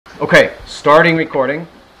Okay, starting recording.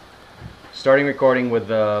 Starting recording with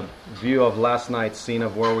the view of last night's scene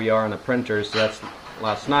of where we are on the printer. So that's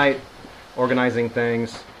last night, organizing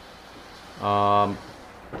things.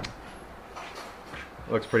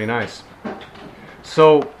 Looks pretty nice.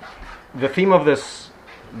 So the theme of this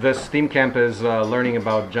theme camp is learning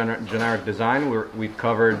about generic design. We've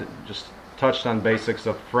covered, just touched on basics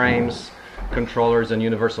of frames, controllers, and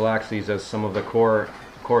universal axes as some of the core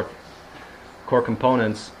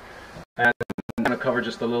components. And I'm going to cover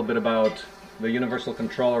just a little bit about the universal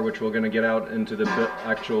controller, which we're going to get out into the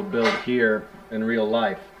actual build here in real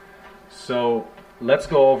life. So let's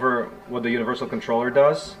go over what the universal controller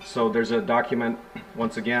does. So there's a document,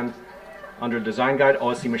 once again, under Design Guide,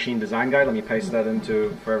 OSC Machine Design Guide. Let me paste that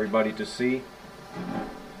into for everybody to see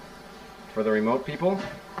for the remote people.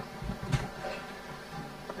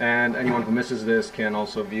 And anyone who misses this can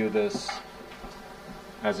also view this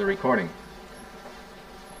as a recording.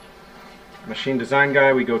 Machine Design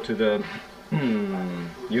Guide, we go to the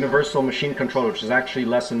Universal Machine Controller, which is actually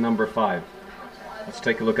lesson number 5. Let's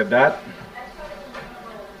take a look at that.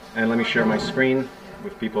 And let me share my screen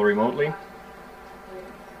with people remotely.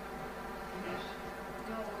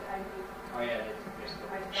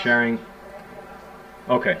 Sharing.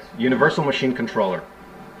 Okay, Universal Machine Controller.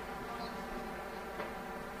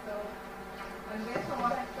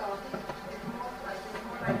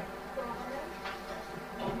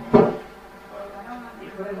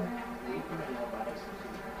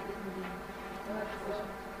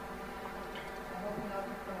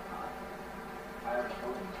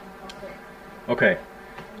 Okay,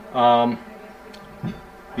 the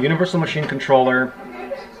Universal Machine Controller,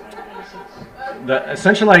 the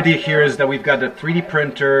essential idea here is that we've got a 3D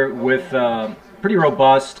printer with a pretty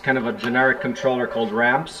robust, kind of a generic controller called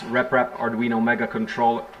RAMPS, RepRap Arduino Mega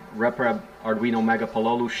Control, RepRap Arduino Mega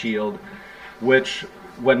Pololu Shield, which,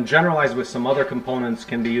 when generalized with some other components,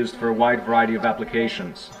 can be used for a wide variety of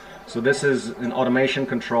applications. So this is in automation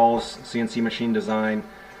controls, CNC machine design,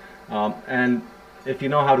 and if you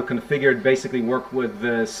know how to configure it, basically work with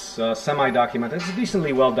this semi-document. It's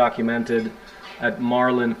decently well documented at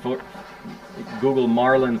Marlin, Google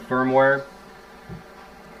Marlin firmware.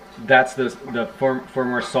 That's the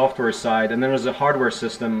firmware software side, and then there's a hardware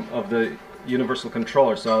system of the universal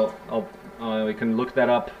controller. So you can look that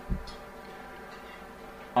up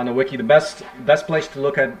on a wiki. The best place to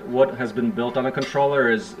look at what has been built on a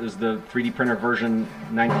controller is the 3D printer version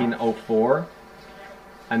 1904.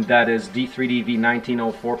 And that is D3DV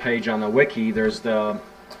 1904 page on the wiki. There's the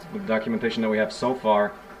documentation that we have so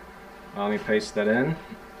far. Let me paste that in.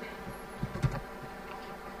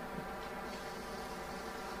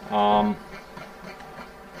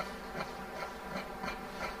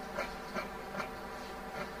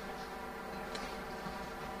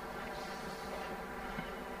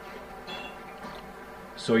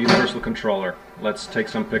 So universal controller. Let's take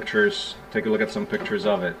some pictures. Take a look at some pictures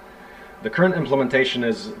of it. The current implementation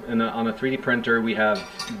is on a 3D printer. We have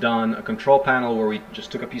done a control panel where we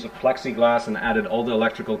just took a piece of plexiglass and added all the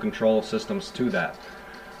electrical control systems to that.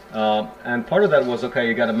 And part of that was, okay,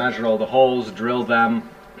 you got to measure all the holes, drill them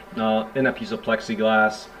in a piece of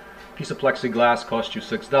plexiglass. A piece of plexiglass costs you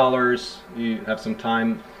 $6. You have some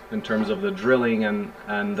time in terms of the drilling and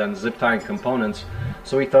then zip tying components.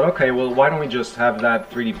 So we thought, okay, well, why don't we just have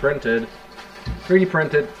that 3D printed? 3D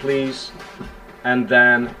printed, please, and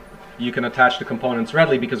then you can attach the components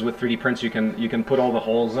readily, because with 3D prints you can put all the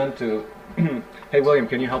holes into. Hey William,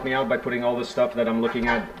 can you help me out by putting all this stuff that I'm looking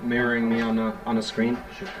at mirroring me on a screen?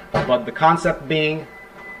 Sure. But the concept being,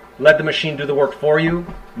 let the machine do the work for you.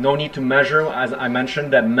 No need to measure. As I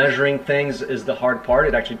mentioned, that measuring things is the hard part.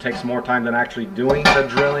 It actually takes more time than actually doing the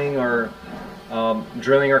drilling or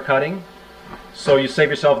cutting. So you save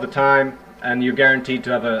yourself the time, and you're guaranteed to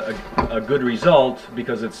have a good result,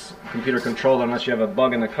 because it's computer controlled. Unless you have a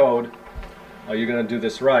bug in the code, you're going to do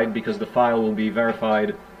this right, because the file will be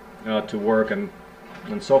verified to work and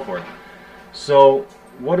so forth. So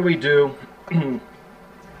what do we do?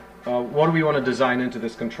 What do we want to design into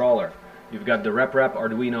this controller? You've got the RepRap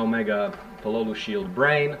Arduino Mega Pololu Shield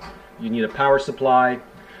brain. You need a power supply.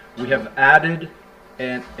 We have added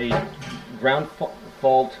a ground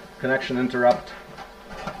fault connection interrupt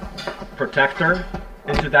protector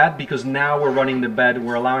into that, because now we're running the bed.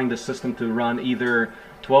 We're allowing the system to run either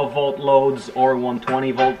 12 volt loads or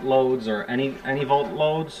 120 volt loads or any volt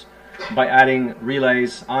loads by adding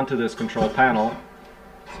relays onto this control panel.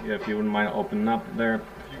 So if you wouldn't mind opening up there.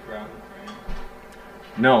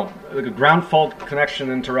 No, the ground fault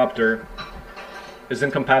connection interrupter is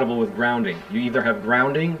incompatible with grounding. You either have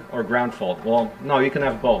grounding or ground fault. Well, no, you can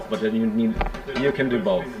have both, but then you can do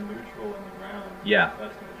both. The neutral and the ground. Yeah.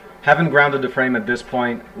 That's going to trip Haven't grounded the frame at this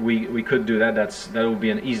point. We could do that. That would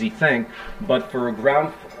be an easy thing. But for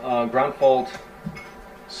ground fault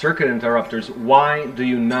circuit interrupters, why do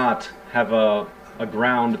you not have a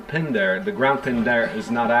ground pin there? The ground pin there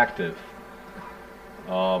is not active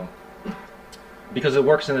because it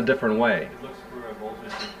works in a different way. It looks for a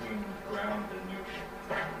voltage between ground and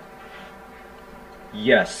neutral.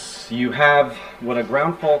 Yes, you have what a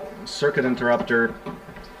ground fault circuit interrupter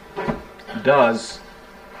does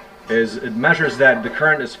is it measures that the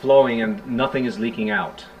current is flowing and nothing is leaking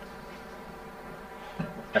out.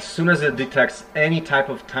 As soon as it detects any type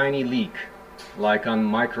of tiny leak, like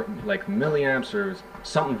on like milliamps or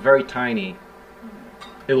something very tiny,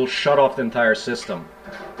 it will shut off the entire system.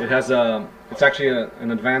 It has it's actually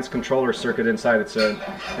an advanced controller circuit inside. It's an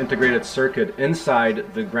integrated circuit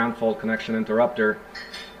inside the ground fault connection interrupter,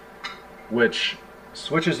 which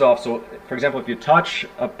switches off. So, for example, if you touch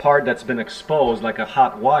a part that's been exposed, like a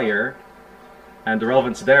hot wire, and the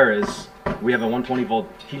relevance there is we have a 120 volt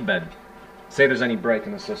heat bed. Say there's any break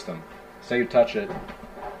in the system. Say you touch it,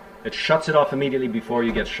 it shuts it off immediately before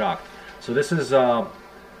you get shocked. So this is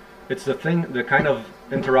it's the kind of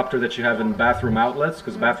interrupter that you have in bathroom outlets,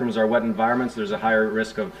 because bathrooms are wet environments. There's a higher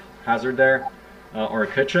risk of hazard there, or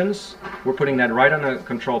kitchens. We're putting that right on the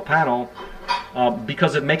control panel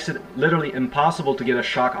because it makes it literally impossible to get a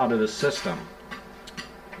shock out of the system,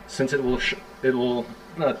 since it will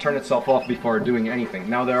turn itself off before doing anything.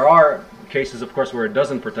 Now there are cases, of course, where it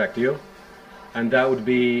doesn't protect you, and that would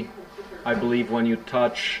be, I believe, when you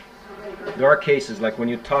touch. There are cases like when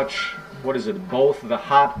you touch, what is it, both the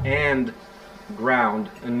hot and ground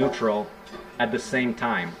and neutral at the same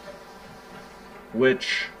time,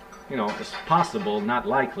 which, you know, is possible, not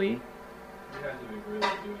likely. You have to be really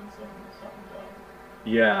doing something dumb.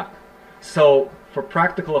 Yeah. So for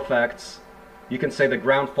practical effects, you can say the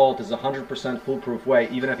ground fault is 100% foolproof way,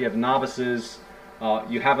 even if you have novices,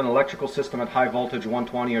 you have an electrical system at high voltage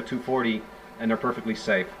 120 or 240, and they're perfectly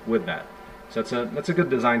safe with that. So that's a good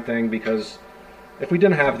design thing, because if we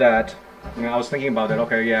didn't have that, you know, I was thinking about that.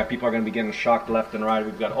 Okay, yeah, people are going to be getting shocked left and right.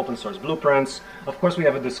 We've got open source blueprints. Of course, we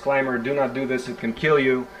have a disclaimer: do not do this; it can kill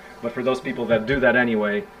you. But for those people that do that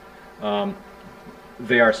anyway,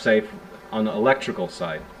 they are safe on the electrical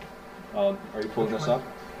side. Are you pulling this up?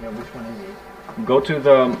 Yeah, which one is it? Go to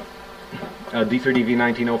the D3DV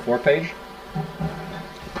 1904 page.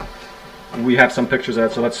 We have some pictures of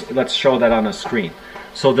that, so let's show that on a screen.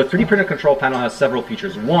 So the 3D printed control panel has several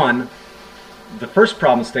features. One, the first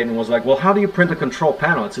problem statement was like, well, how do you print a control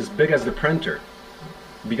panel? It's as big as the printer,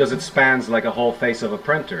 because it spans like a whole face of a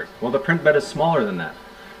printer. Well, the print bed is smaller than that.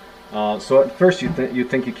 So at first you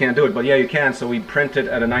think you can't do it, but yeah, you can. So we print it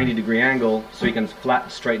at a 90-degree angle so you can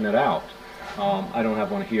straighten it out. I don't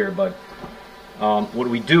have one here, but what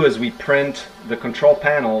we do is we print the control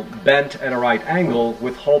panel bent at a right angle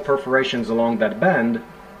with hole perforations along that bend,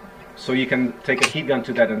 so you can take a heat gun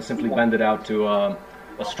to that and simply bend it out to a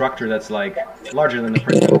structure that's like larger than the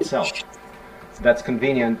print bed itself. That's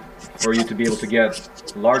convenient for you to be able to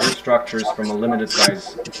get larger structures from a limited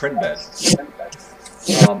size print bed.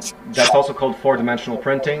 That's also called four-dimensional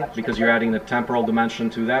printing, because you're adding the temporal dimension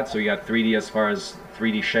to that. So you got 3D as far as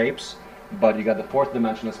 3D shapes, but you got the fourth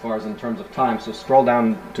dimension as far as in terms of time. So scroll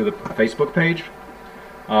down to the Facebook page,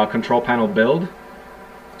 control panel build.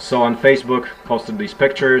 So on Facebook, posted these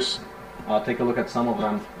pictures. Take a look at some of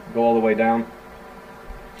them. Go all the way down.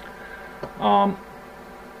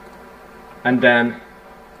 And then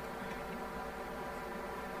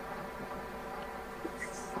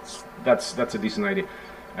that's a decent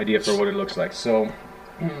idea for what it looks like. So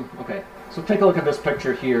okay, so take a look at this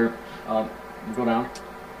picture here. Go down.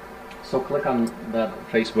 So click on that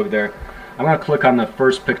Facebook there. I'm going to click on the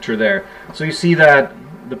first picture there. So you see that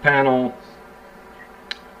the panel,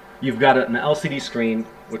 you've got an LCD screen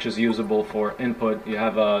which is usable for input. You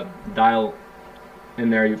have a dial in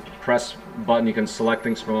there. You press button, you can select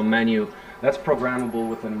things from a menu. That's programmable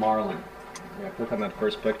within Marlin. Yeah, click on that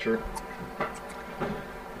first picture.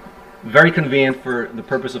 Very convenient for the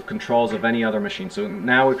purpose of controls of any other machine. So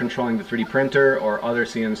now we're controlling the 3D printer or other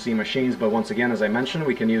CNC machines, but once again, as I mentioned,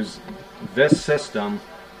 we can use this system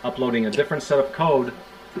uploading a different set of code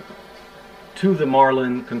to the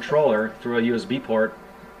Marlin controller through a USB port,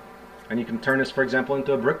 and you can turn this, for example,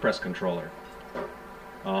 into a brick press controller.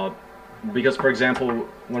 Because, for example,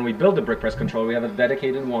 when we build the brick press controller, we have a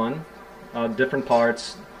dedicated one, different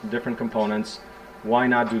parts, different components. Why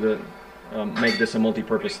not do make this a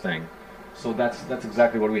multi-purpose thing? So that's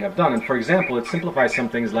exactly what we have done. And for example, it simplifies some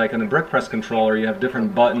things, like on a brick press controller, you have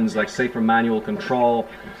different buttons, like say for manual control,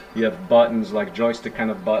 you have buttons like joystick kind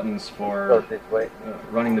of buttons for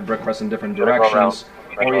running the brick press in different directions.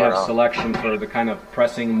 or you have selection for the kind of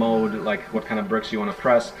pressing mode, like what kind of bricks you want to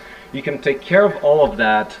press. You can take care of all of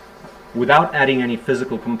that without adding any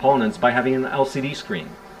physical components by having an LCD screen.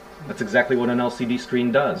 That's exactly what an LCD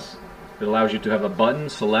screen does. It allows you to have a button,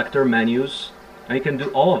 selector, menus, and you can do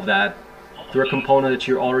all of that through a component that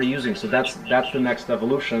you're already using. So that's the next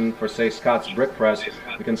evolution for, say, Scott's brick press.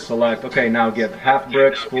 You can select, okay, now get half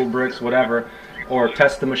bricks, full bricks, whatever, or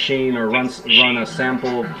test the machine, or run a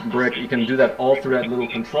sample brick. You can do that all through that little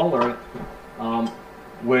controller,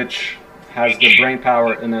 which has the brain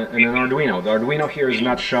power in an Arduino. The Arduino here is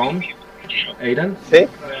not shown. Aiden? See?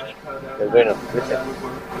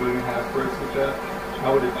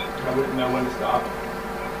 How would it know when to stop?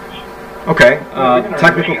 Okay,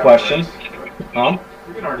 technical question. We can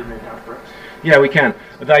already make half bricks. Yeah, we can.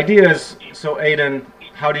 The idea is, so Aiden,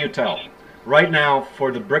 how do you tell? Right now,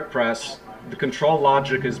 for the brick press, the control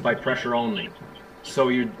logic is by pressure only. So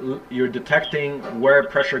you're detecting where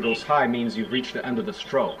pressure goes high means you've reached the end of the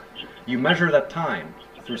stroke. You measure that time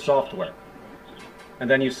through software. And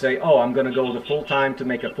then you say, oh, I'm going to go the full time to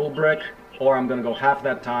make a full brick, or I'm going to go half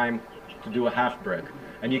that time to do a half brick.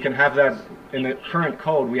 And you can have that in the current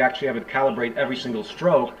code. We actually have it calibrate every single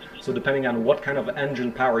stroke. So depending on what kind of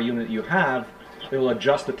engine power unit you have, it will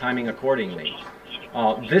adjust the timing accordingly.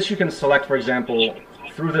 This you can select, for example,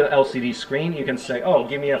 through the LCD screen. You can say, oh,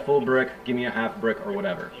 give me a full brick, give me a half brick, or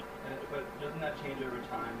whatever. But doesn't that change over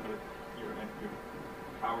time with your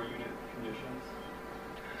power unit conditions?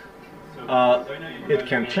 So I know you're it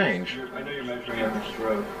can change. I know you're measuring every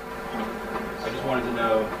stroke. I just wanted to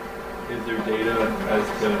know, is there data as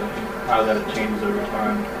to how that changes over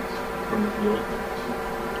time from the field?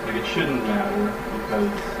 Like, it shouldn't matter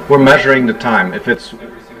because We're measuring the time. If it's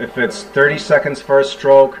 30 seconds for a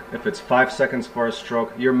stroke, if it's 5 seconds for a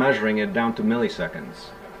stroke, you're measuring it down to milliseconds.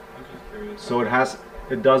 I was just curious. So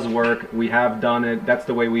it does work. We have done it. That's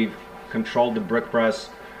the way we've controlled the brick press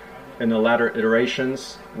in the latter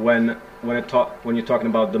iterations. When you're talking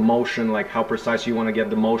about the motion, like how precise you want to get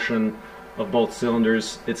the motion of both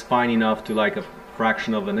cylinders, it's fine enough to like a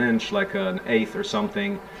fraction of an inch, like an eighth or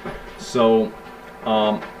something. So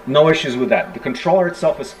no issues with that. The controller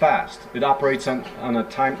itself is fast. It operates on a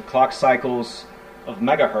time clock cycles of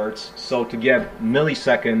megahertz, so to get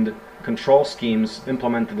millisecond control schemes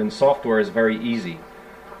implemented in software is very easy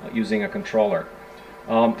using a controller.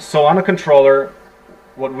 So on a controller,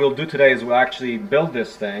 what we'll do today is we'll actually build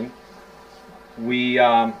this thing. We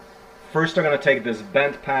first are going to take this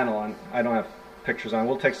bent panel, and I don't have pictures on.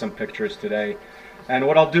 We'll take some pictures today. And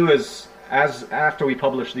what I'll do is, after we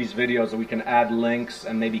publish these videos, we can add links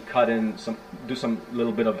and maybe do some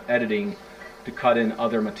little bit of editing to cut in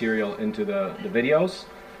other material into the videos.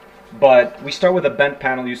 But we start with a bent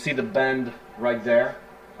panel. You see the bend right there.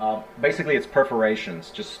 Basically, it's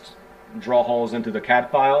perforations. Just draw holes into the CAD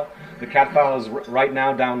file. The CAD file is right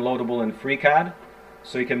now downloadable in FreeCAD,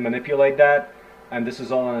 so you can manipulate that. And this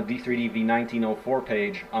is all on a D3D V1904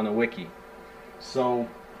 page on a wiki. So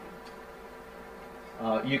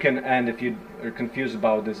you can, and if you are confused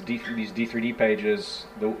about these D3D pages,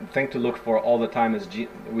 the thing to look for all the time is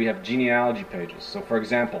we have genealogy pages. So for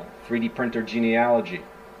example, 3D printer genealogy,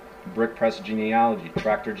 brick press genealogy,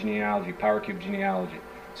 tractor genealogy, power cube genealogy.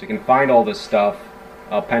 So you can find all this stuff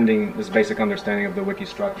pending this basic understanding of the wiki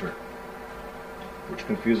structure, which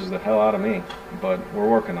confuses the hell out of me, but we're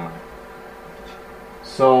working on it.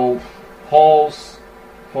 So holes,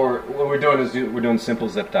 for what we're doing is we're doing simple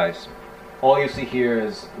zip ties. All you see here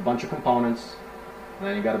is a bunch of components, and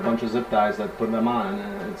then you got a bunch of zip ties that put them on,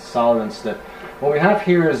 and it's solid and stiff. What we have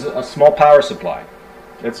here is a small power supply.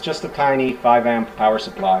 It's just a tiny 5 amp power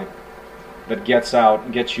supply that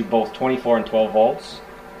gets you both 24 and 12 volts.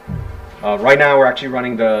 Right now we're actually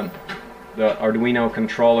running the Arduino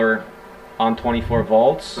controller on 24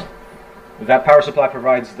 volts. That power supply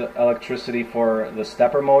provides the electricity for the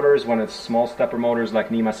stepper motors when it's small stepper motors like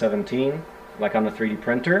NEMA 17, like on the 3D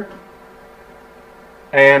printer.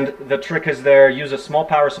 And the trick is there, use a small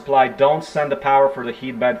power supply. Don't send the power for the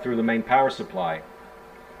heat bed through the main power supply,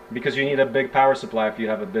 because you need a big power supply if you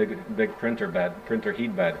have a big printer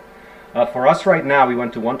heat bed. For us right now, we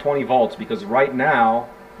went to 120 volts because right now,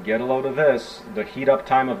 get a load of this, the heat up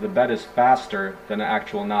time of the bed is faster than the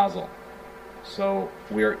actual nozzle. So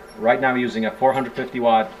we're right now using a 450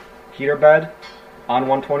 watt heater bed on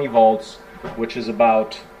 120 volts, which is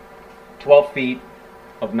about 12 feet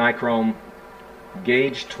of nichrome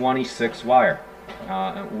gauge 26 wire.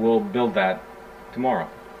 We'll build that tomorrow.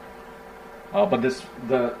 But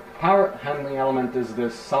the power handling element is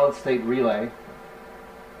this solid state relay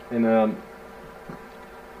in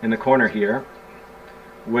the corner here,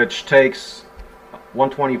 which takes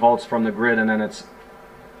 120 volts from the grid, and then it's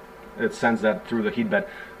it sends that through the heat bed.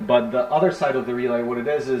 But the other side of the relay, what it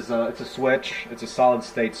is it's a switch. It's a solid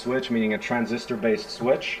state switch, meaning a transistor based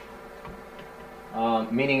switch.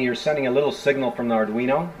 Meaning you're sending a little signal from the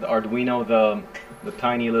Arduino. The Arduino, the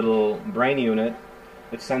tiny little brain unit,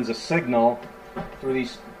 it sends a signal through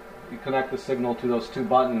these. You connect the signal to those two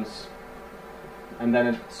buttons, and then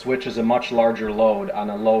it switches a much larger load on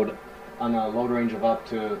a load range of up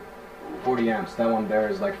to 40 amps. That one there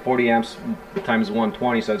is like 40 amps times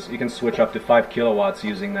 120, so you can switch up to 5 kilowatts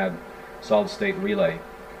using that solid state relay.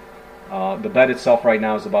 The bed itself right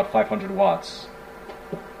now is about 500 watts.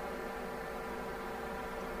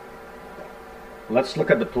 Let's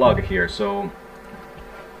look at the plug here. So,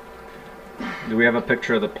 do we have a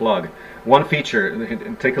picture of the plug? One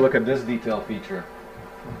feature, take a look at this detail feature.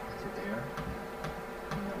 Is it there?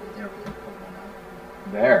 No, there we can pull one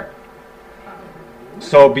out. There.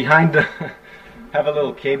 So behind the have a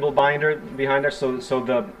little cable binder behind there. So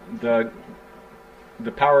the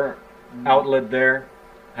power outlet there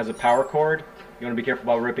has a power cord. You want to be careful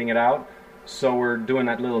about ripping it out. So we're doing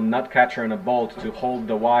that little nut catcher and a bolt to hold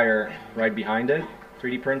the wire right behind it,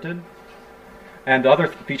 3D printed. And the other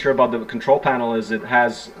feature about the control panel is it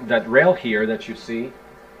has that rail here that you see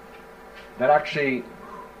that actually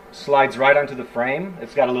slides right onto the frame.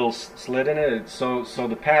 It's got a little slit in it, so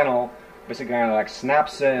the panel basically kind of like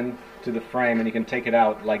snaps in to the frame, and you can take it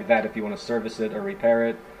out like that if you want to service it or repair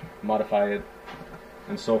it, modify it,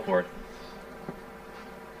 and so forth.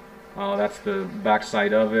 That's the back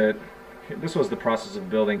side of it. This was the process of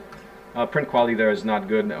building. Print quality there is not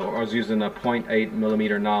good. I was using a 0.8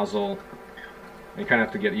 millimeter nozzle. You kind of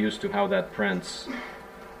have to get used to how that prints.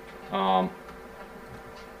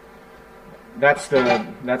 That's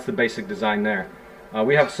the basic design there.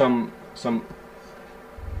 We have some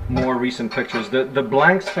more recent pictures. The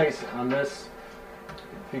blank space on this,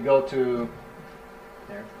 if you go to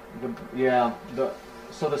there,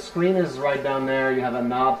 so the screen is right down there. You have a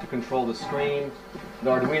knob to control the screen. The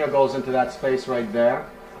Arduino goes into that space right there.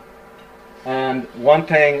 And one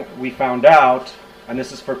thing we found out, and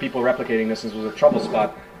this is for people replicating this was a trouble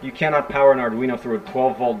spot, you cannot power an Arduino through a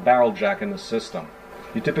 12-volt barrel jack in the system.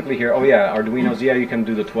 You typically hear, oh yeah, Arduinos, yeah, you can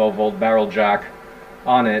do the 12-volt barrel jack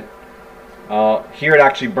on it. Here it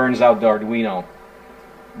actually burns out the Arduino,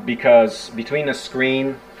 because between the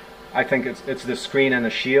screen, I think it's the screen and the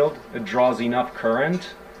shield, it draws enough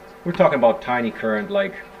current. We're talking about tiny current,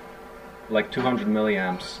 like 200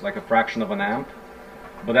 milliamps, like a fraction of an amp.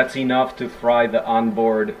 But that's enough to fry the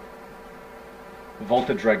onboard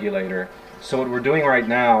voltage regulator. So what we're doing right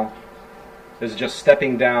now is just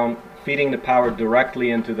stepping down, feeding the power directly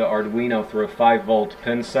into the Arduino through a 5-volt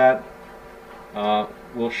pin set.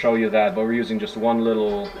 We'll show you that, but we're using just one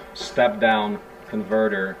little step-down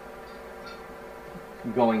converter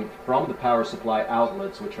going from the power supply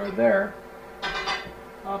outlets, which are there,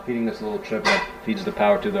 feeding this little chip that feeds the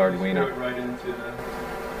power to the Arduino. Throw it right into the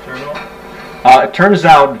terminal? It turns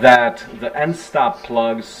out that the end stop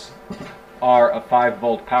plugs are a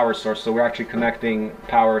 5-volt power source, so we're actually connecting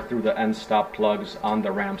power through the end stop plugs on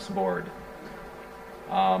the ramps board.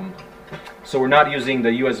 So we're not using the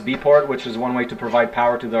USB port, which is one way to provide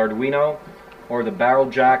power to the Arduino, or the barrel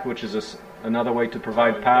jack, which is another way to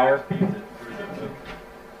provide power.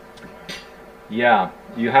 Yeah,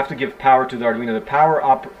 you have to give power to the Arduino.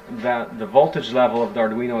 The voltage level of the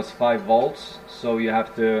Arduino is 5 volts, so you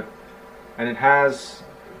have to, and it has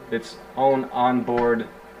its own onboard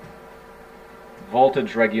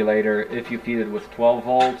voltage regulator if you feed it with 12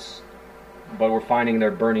 volts, but we're finding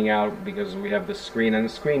they're burning out because we have the screen, and the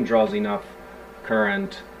screen draws enough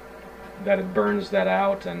current that it burns that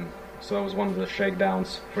out, and so that was one of the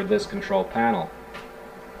shakedowns for this control panel.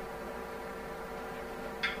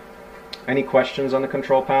 Any questions on the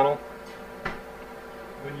control panel?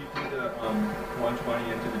 When you do the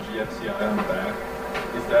 120 into the GFCI on the back,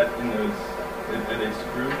 is that in those, are they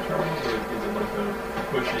screw terminals, or is it like a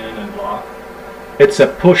push in and lock? It's a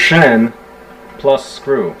push in plus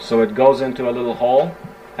screw, so it goes into a little hole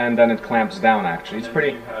and then it clamps down. Actually, it's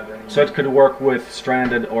pretty. So it could work with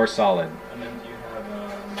stranded or solid. And then do you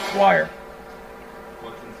have wire?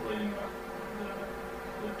 What's insulating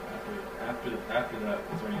after that?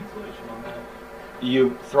 Is there any insulation on that?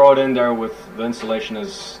 You throw it in there with the insulation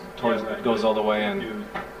is towards, it goes all the way in.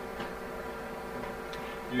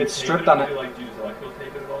 It's stripped on it. Do you use electrical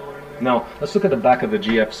tape at all or anything? No. Let's look at the back of the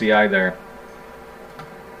GFCI there.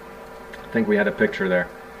 I think we had a picture there.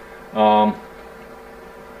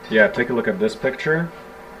 Yeah, take a look at this picture.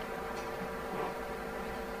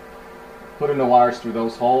 Put in the wires through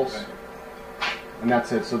those holes, and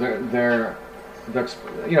that's it. So they're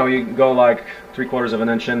you know, you go like 3/4 of an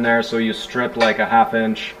inch in there, so you strip like a 1/2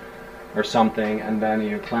 inch or something, and then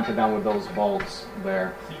you clamp it down with those bolts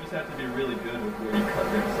there. So you just have to be really good with where you cut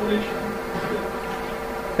your insulation.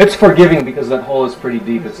 It's forgiving because that hole is pretty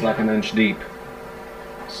deep. It's like an inch deep.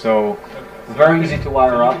 So So very easy to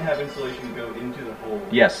wire so up. you can have insulation go into the hole.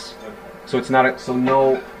 Yes. Okay. So it's not so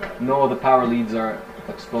no of the power leads are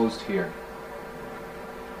exposed here.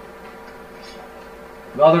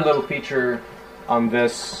 The other little feature on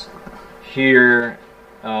this here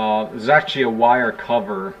is actually a wire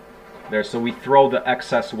cover there. So we throw the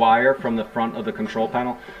excess wire from the front of the control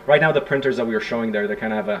panel. Right now the printers that we were showing there, they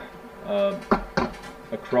kind of have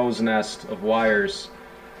a crow's nest of wires.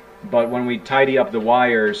 But when we tidy up the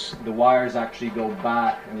wires actually go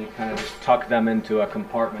back, and you kind of just tuck them into a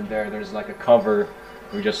compartment there. There's like a cover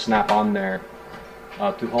we just snap on there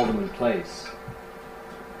to hold them in place.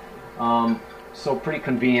 So pretty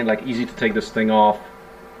convenient, like easy to take this thing off.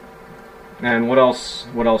 And what else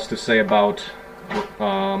to say about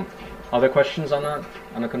other questions on that,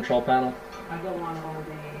 on the control panel? I go on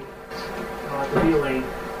the relay.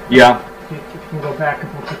 Yeah. You can go back a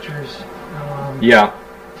couple pictures. Yeah.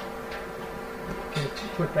 Can you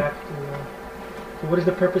put back to, so what is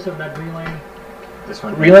the purpose of that relay? This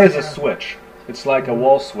one. Relay is a switch. It's like a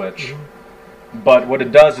wall switch. But what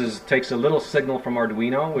it does is takes a little signal from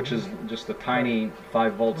Arduino, which is just a tiny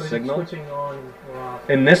 5-volt What is signal. it switching on or off?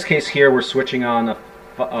 In this case here, we're switching on a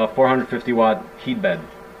 450 watt heat bed.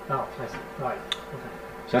 Oh, I see. Right. Okay.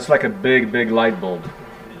 So that's like a big light bulb.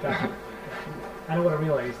 Gotcha. I know what a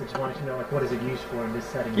relay is. I just wanted to know, like, what is it used for in this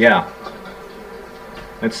setting? Yeah.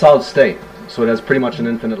 It's solid state, so it has pretty much an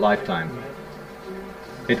infinite lifetime.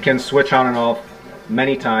 It can switch on and off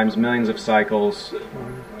many times, millions of cycles.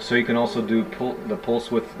 So you can also do the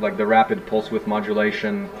pulse width, like the rapid pulse width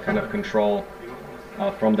modulation kind of control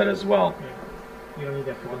from that as well. You don't need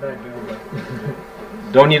that for the bed, no,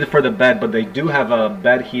 but Don't need it for the bed, but they do have a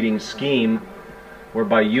bed heating scheme where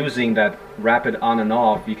by using that rapid on and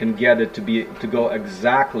off, you can get it to go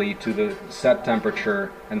exactly to the set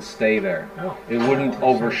temperature and stay there. Oh. It wouldn't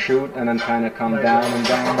overshoot and then kind of come down and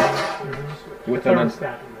down. With an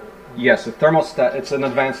thermostat. yes, a thermostat. It's an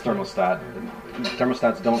advanced thermostat.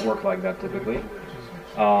 Thermostats don't work like that typically,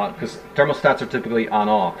 because thermostats are typically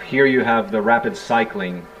on-off. Here you have the rapid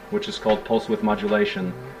cycling, which is called pulse width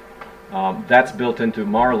modulation. That's built into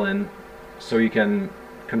Marlin, so you can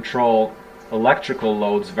control electrical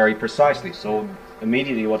loads very precisely. So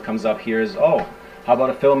immediately what comes up here is, oh, how about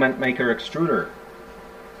a filament maker extruder?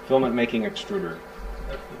 Filament making extruder.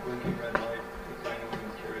 That's the blinking red light. If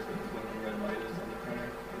anyone's curious what the blinking red light is on the printer.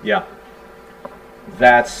 Yeah.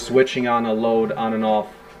 That's switching on a load on and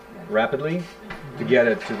off rapidly to get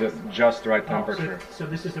it to the just right temperature. So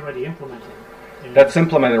this is already implemented. That's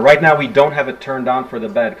implemented. Right now we don't have it turned on for the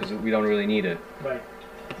bed because we don't really need it. Right.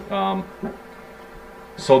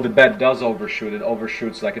 So the bed does overshoot. It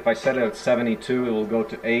overshoots. Like if I set it at 72, it will go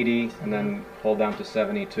to 80 and then hold down to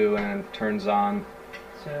 72 and then turns on.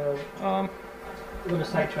 So, a little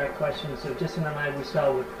sidetrack question. So just in the night we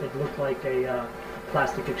saw it looked like a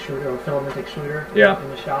plastic extruder or filament extruder in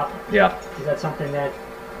the shop. Yeah. Is that something that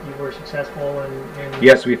you were successful in?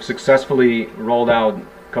 Yes, we've successfully rolled out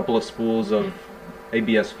a couple of spools of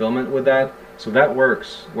ABS filament with that. So that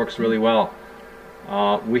works really well.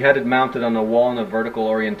 We had it mounted on a wall in a vertical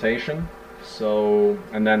orientation. So,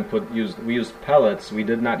 and then we used pellets. We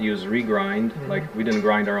did not use regrind. Like we didn't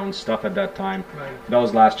grind our own stuff at that time. Right. That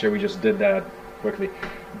was last year. We just did that quickly.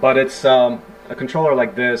 But it's a controller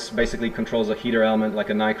like this basically controls a heater element like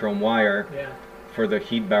a nichrome wire for the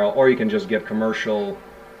heat barrel, or you can just get commercial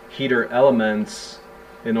heater elements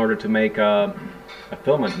in order to make a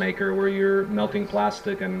filament maker where you're melting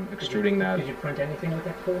plastic and extruding that. Did you print anything with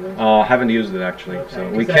that filament? Haven't used it actually, Okay. so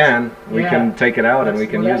we can take it out and we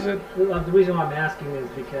can use it. The reason why I'm asking is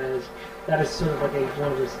because that is sort of like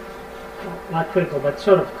one of those, not critical, but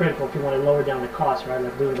sort of critical if you want to lower down the cost, right?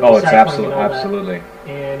 Like doing the Oh, it's recycling and all that. absolutely.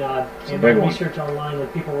 And a in big my one. research online, when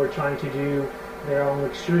people were trying to do their own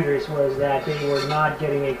extruders, was that they were not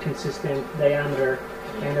getting a consistent diameter,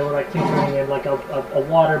 and they were like tinkering in like a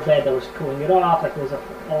water bed that was cooling it off. Like there was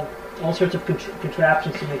all sorts of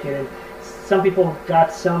contraptions to make it. And some people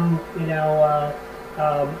got some,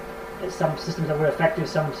 some systems that were effective.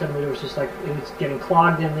 Some it was just like it was getting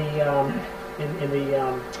clogged in the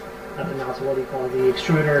not the nozzle, what do you call it, the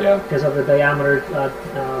extruder, because of the diameter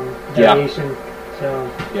variation. So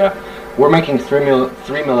we're making 3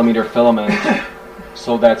 millimeter filament,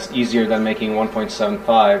 so that's easier than making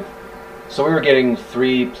 1.75. So we were getting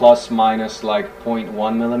 3 plus minus like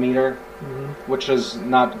 0.1 millimeter, which is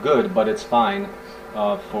not good, but it's fine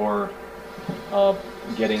for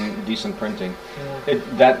getting decent printing.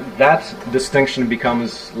 Yeah. That distinction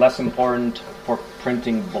becomes less important for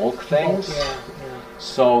printing bulk things. Yeah.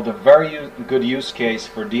 So the very good use case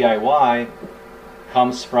for DIY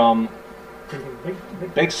comes from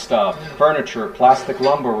big stuff, Yeah. furniture, plastic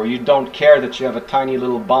lumber, where you don't care that you have a tiny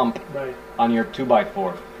little bump Right. on your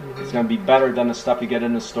 2x4. It's going to be better than the stuff you get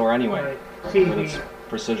in the store anyway, Right. See, with its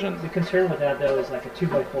precision. the concern with that, though, is like a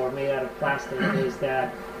 2x4 made out of plastic, is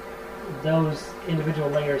that those individual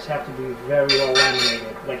layers have to be very well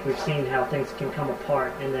laminated. Like, we've seen how things can come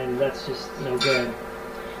apart, and then that's just no good.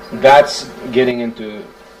 So, That's getting into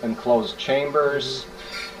enclosed chambers.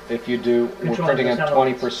 If you do, we're Control printing the at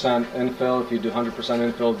 20% infill. If you do 100%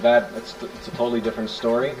 infill, it's a totally different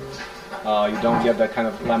story. You don't get that kind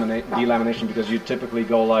of delamination because you typically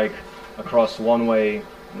go like across one way,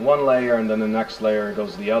 one layer, and then the next layer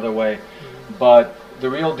goes the other way. But the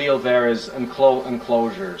real deal there is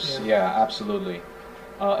enclosures. Yeah, absolutely.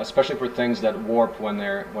 Especially for things that warp when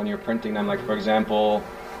you're printing them. Like, for example,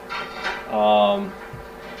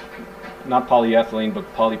 not polyethylene, but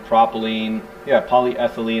polypropylene. Yeah,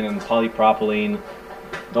 polyethylene and polypropylene.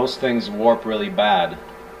 Those things warp really bad.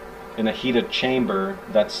 In a heated chamber,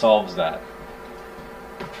 that solves that.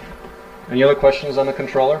 Any other questions on the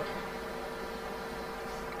controller?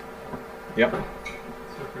 Yep. So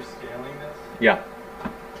for scaling this, Yeah. how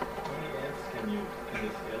many amps can they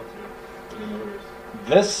scale to for the motors?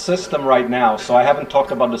 This system right now, so I haven't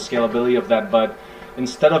talked about the scalability of that, but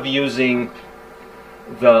instead of using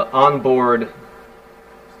the onboard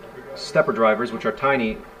stepper drivers, which are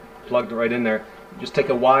tiny, plugged right in there, just take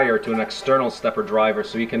a wire to an external stepper driver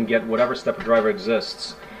so you can get whatever stepper driver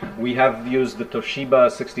exists. We have used the Toshiba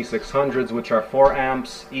 6600s, which are 4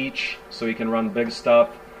 amps each, so you can run big stuff.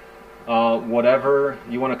 Whatever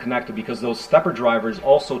you want to connect to, because those stepper drivers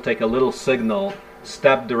also take a little signal,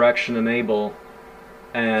 step, direction, enable,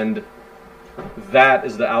 and that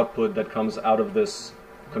is the output that comes out of this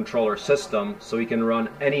controller system, so we can run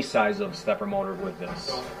any size of stepper motor with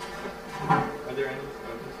this. Are there any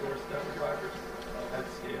open source stepper drivers at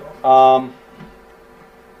scale?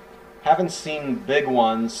 Haven't seen big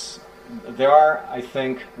ones. There are, I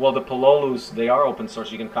think, well, the Pololus, they are open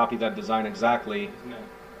source. You can copy that design exactly. Isn't it?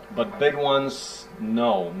 But big ones,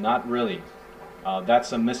 no, not really.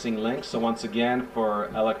 That's a missing link. So once again, for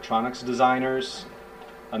electronics designers,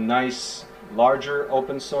 a nice, larger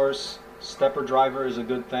open source stepper driver is a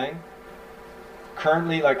good thing.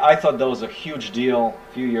 Currently, like, I thought that was a huge deal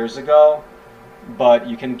a few years ago, but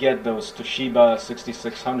you can get those Toshiba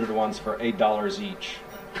 6600 ones for $8 each.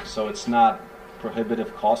 So it's not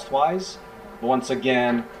prohibitive cost-wise. But once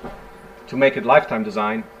again, to make it lifetime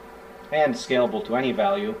design and scalable to any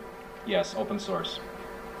value, yes, open source.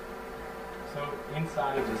 So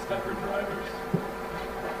inside of the stepper drivers,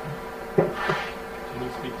 can you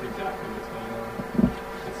speak to exactly what's going on?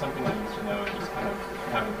 It's something I used to know, I just kind of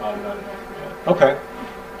haven't thought about it yet.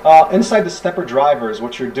 Okay. Inside the stepper drivers,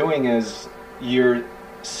 what you're doing is you're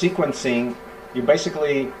sequencing, you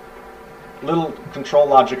basically, little control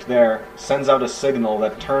logic there sends out a signal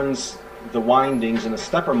that turns the windings in a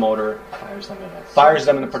stepper motor, fires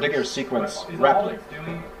them in a particular sequence Is rapidly. all it's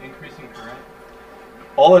doing increasing current?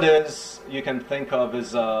 All it is you can think of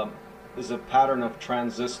is a pattern of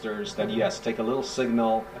transistors that, yes, take a little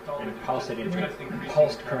signal That's all And it is. pulse it into Just increasing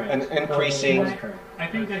pulse current. current. and increasing I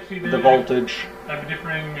think actually the voltage. I have a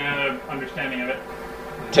differing understanding of it.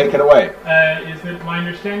 Take it away. Is that my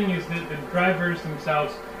understanding is that the drivers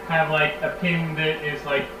themselves have like a pin that is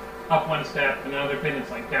like up one step, and another pin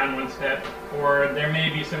that's like down one step, or there may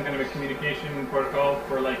be some kind of a communication protocol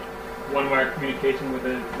for like one-wire communication with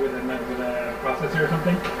a processor or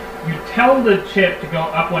something. You tell the chip to go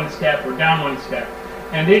up one step or down one step,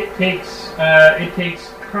 and it takes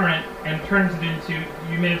current and turns it into.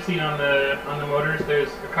 You may have seen on the motors. There's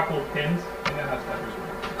a couple of pins. I know how steppers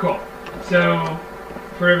work. Cool. So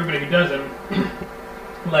for everybody who does them,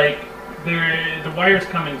 like the wires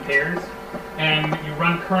come in pairs, and you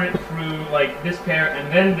run current through like this pair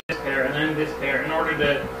and then this pair and then this pair in order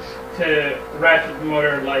to ratchet the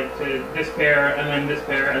motor like to this pair and then this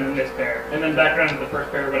pair and then this pair and then back around to the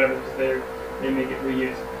first pair or whatever, because they make it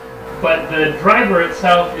reuse. But the driver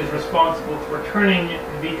itself is responsible for turning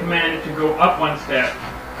the command to go up one step,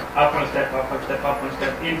 up one step, up one step, up one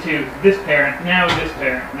step into this pair, now this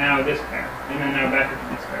pair, now this pair, and then now back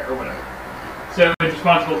into this pair or whatever. So it's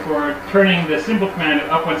responsible for turning the simple command of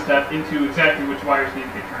up one step into exactly which wires need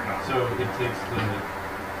to be turned on. So it takes the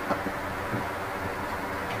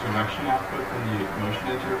direction output from the motion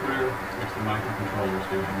interpreter, which the microcontroller is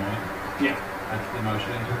doing, right? Yeah. That's the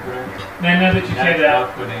motion interpreter. Now that you say That's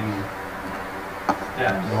that, outputting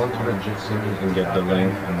Yeah. Go into the Jitsi, you can get the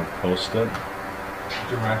link and post it.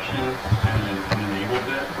 Direction and an enable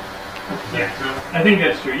bit. Yeah, I think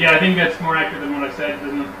that's true. Yeah, I think that's more accurate than what I said.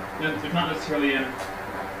 There's not necessarily an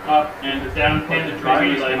up and a down pin. The It's drivers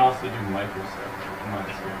maybe like can also do micro step, in my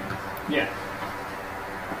experience. yeah.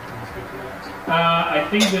 Can you speak to that? I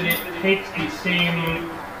think that it takes the same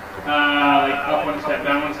like up one step,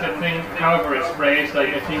 down one step thing. However, it's phrased. Like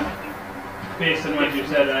I think, based on what you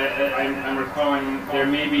said, I'm recalling there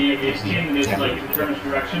may be a pin that is like determines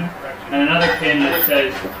direction, and another pin that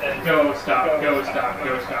says go, stop, go, stop,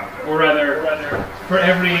 go, stop. Or rather, for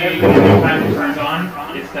every time it turns on,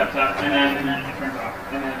 it steps up, and then it turns off,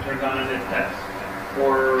 and then it turns on and it steps,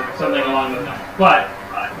 or something along those lines. But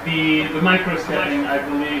the micro stepping, I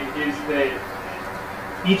believe, is that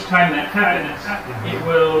each time that happens, it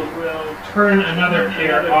will turn another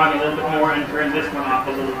pair on a little bit more and turn this one off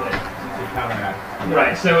a little bit.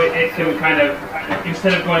 Right, so it can kind of,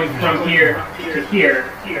 instead of going from here to here,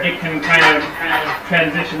 it can kind of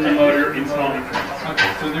transition the motor in small increments.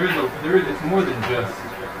 Okay, so it's more than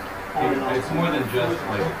just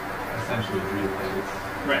like essentially relay.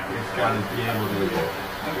 Right. It's got to be able to.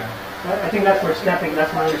 Okay. I think that's where stepping,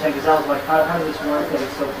 that's my understanding, because I was like, how does this work that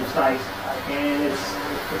it's so precise? And it's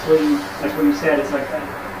what you said, it's like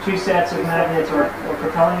two sets of magnets are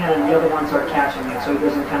propelling it, and the other ones are catching it, so it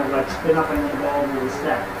doesn't kind of like spin up and then go over the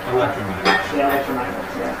step. Electromagnets. Yeah,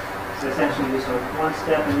 electromagnets, yeah. So essentially just one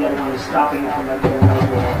step, and the other one is stopping it from going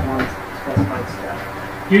over one specified step.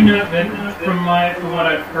 Do you know that from what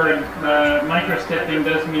I've heard, micro-stepping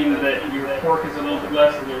does mean that your torque is a little bit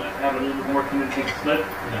less, it'll have a little bit more tendency to slip,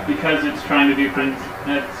 because it's trying to do things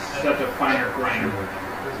at such a finer grain.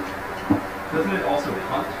 Doesn't it also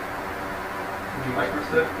punt when you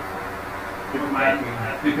microstep? It might.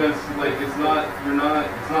 Because like it's not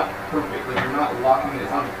perfect. Like you're not locking it.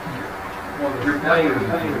 It's not here. Well, you're playing with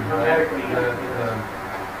the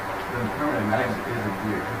permanent magnet is a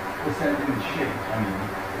gear. It's in shape. I mean,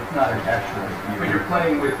 it's not an actual gear. But you're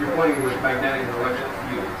playing with magnetic and electric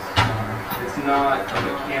fields. It's not a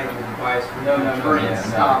mechanical device where you can turn it and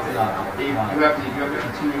stop it. You have to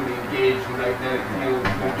continually engage the magnetic field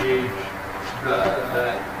to engage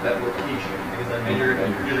that location, and you're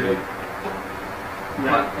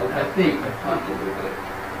I think punt a little bit,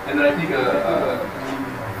 and then I think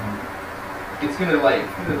it's gonna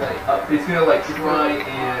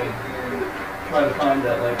try to find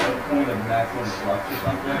that like a point of maximum flux or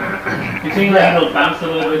something. You think like it'll bounce a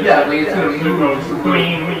little bit? Yeah, like it's gonna move.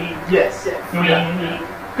 Yes.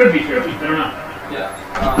 Could be true. I don't know. Yeah.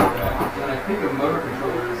 And I think a motor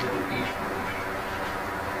controller is at each point.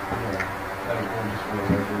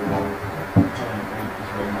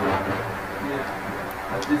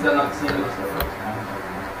 Is that not the same as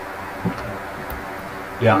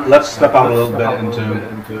Yeah, let's step out a little bit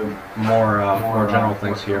into more general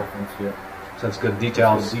things here. So that's good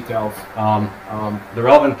details. The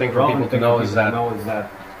relevant thing for people to know is that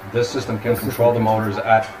this system can control the motors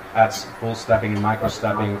at full stepping and micro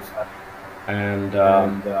stepping, and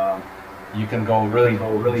you can go really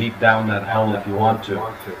deep down that hole if you want to.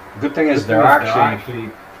 The good thing is there are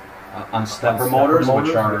actually on stepper motors,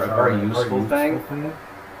 which are a very useful thing.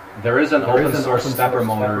 There is an open source stepper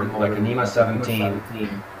motor like an NEMA 17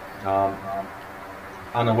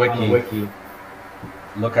 on the wiki.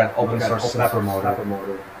 Look at open source stepper motor.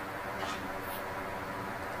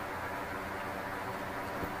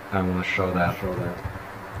 I want to show that.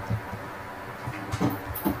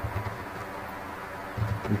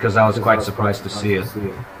 Because I was quite surprised to see it.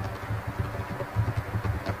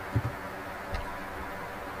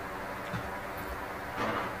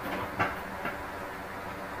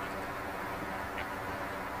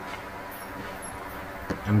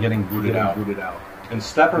 I'm getting booted out. In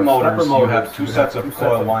stepper motors, you have two sets of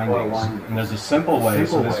coil windings, and there's a simple way.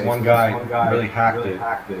 So this one guy really hacked it.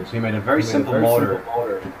 So he made a very simple motor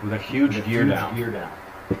with a huge gear down,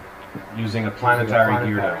 using a planetary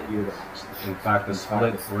gear down. In fact, a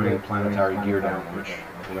split ring planetary gear down, which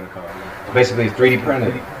we're going to call it. Basically, 3D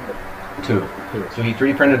printed too. So he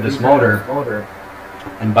 3D printed this motor,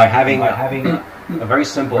 and by having a very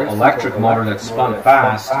simple electric motor that spun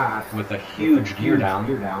fast with a huge gear down,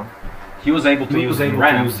 he was able to use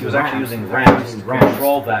ramps. He was actually using ramps to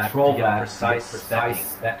control that to get precise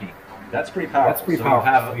stepping. That's pretty powerful. So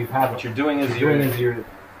you have what you're doing is you're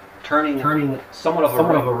turning somewhat of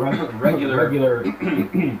a regular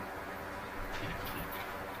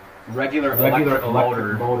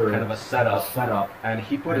electric motor, kind of a setup, and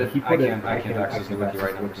he put it. I can't access the wiki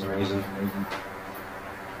right now for some reason.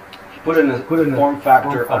 Put in the form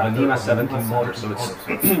factor of a NEMA 17 motor, so it's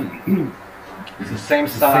It's the same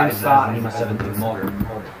size as the NEMA 17 motor.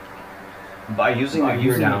 By using the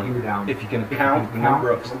gear down, if you can count the number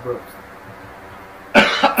of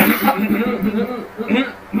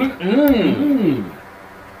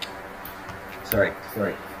sorry.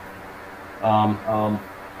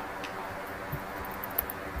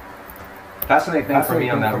 Fascinating thing for me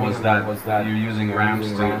on that was that you're using ramps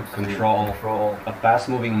to control a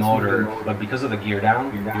fast-moving motor, but because of the gear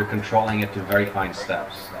down, you're controlling it to very fine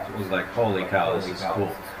steps. It was like, holy cow, this is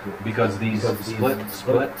cool. Because these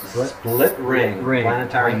split ring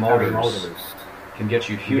planetary motors can get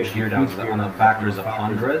you huge gear downs on the factors of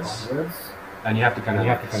hundreds, and you have to kind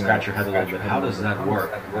of scratch your head a little bit. How does that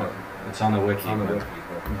work? It's on the wiki.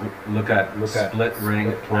 Look at split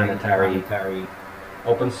ring planetary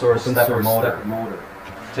open source stepper motor.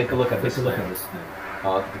 Take a look at this thing.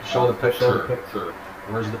 Show the picture.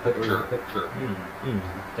 Where's the picture?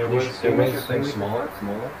 They make your thing smaller.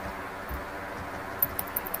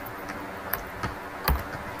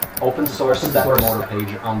 Open source stepper motor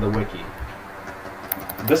page on the wiki.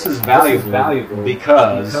 This is valuable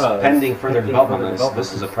because pending further development,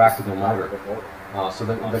 this is a practical motor. So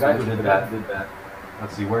the guy who did that,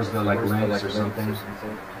 let's see, where's the links or something?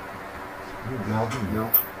 No.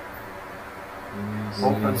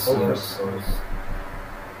 Open source.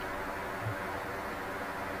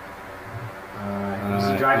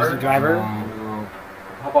 Easy driver.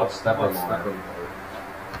 How about stepper motor?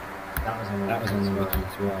 That was on the wiki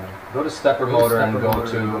as well. Go to stepper motor and go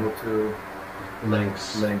to links.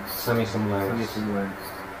 Send me some links.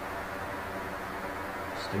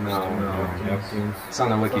 No. It's on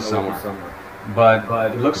the wiki somewhere.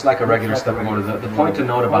 But it looks like a regular stepper motor. The point to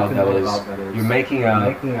note about that is you're making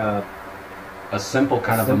a simple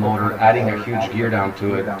kind of a motor, adding a huge gear down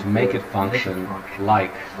to it to make it function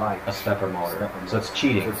like a stepper motor. So it's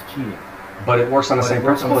cheating. But it works on the same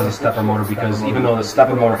principle as a stepper motor because even though the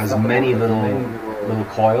stepper motor has many little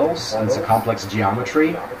coils and it's a complex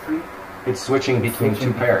geometry, it's switching between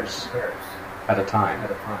two pairs at a time.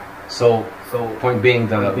 So point being,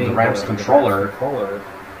 the ramp's controller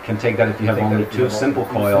can take that if you have only two simple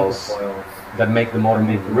coils that make the motor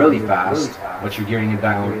move really fast, but you're gearing it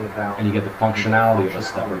down and you get the functionality of a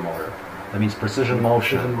stepper motor. That means precision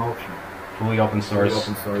motion, fully open source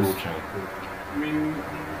tool chain. I mean,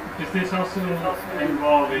 does this also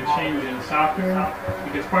involve a change in software?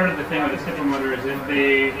 Because part of the thing with a stepper motor is that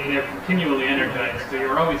they're continually energized, so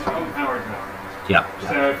you're always feeling power drop. Yeah.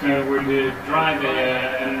 So if you were to drive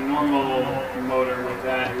a normal motor with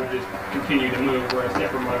that, it would just continue to move, where a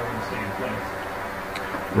stepper motor would stay in place.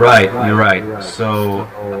 Right, you're right. So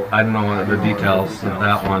I don't know the details of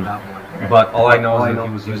that one, but all I know is that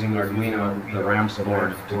he was using Arduino, the ramps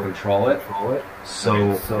board, to control it.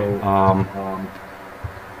 So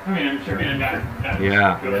I mean, I'm sure that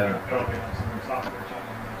yeah. some software.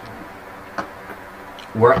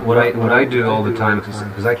 What I do all the time,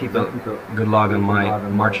 because I keep a good log on my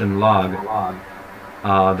Marcin log,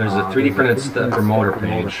 there's a 3D printed stepper motor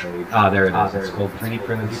page. There it is. It's called 3D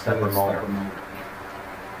printed stepper motor.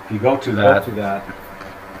 If you go to that,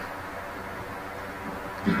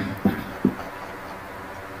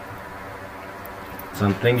 it's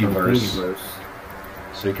on Thingiverse.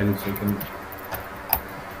 So you can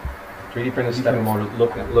 3D printed stepper motor.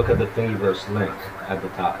 Look at the Thingiverse link at the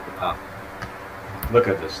top. Look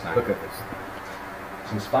at this thing.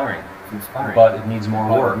 It's inspiring. But it needs more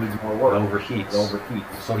work. It overheats.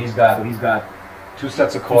 So he's got two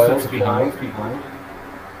sets of coils behind.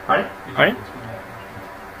 Right?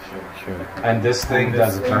 Sure. And this thing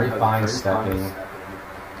does very fine stepping,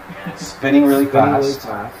 spinning really fast.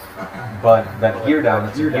 But that gear down,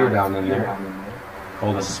 it's a gear down in there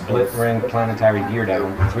called a split ring planetary gear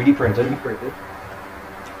down, 3D printed.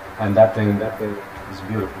 And that thing is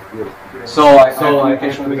beautiful. So I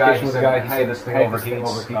communication with the guy, hey, this thing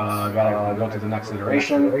overheats, gotta go to the next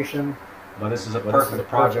iteration. But this is a perfect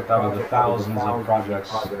project out of the thousands of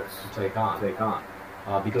projects to take on.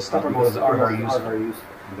 Because stepper motors are very useful.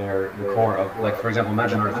 They're the core of, like, for example,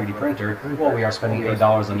 imagine our 3D printer. Well, we are spending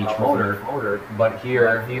 $8 on each motor, but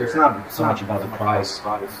here it's not so much about the price,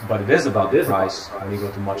 but it is about the price when you go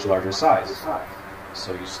to much larger size.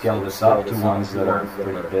 So you scale this up to ones that are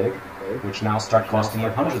pretty big, which now start costing you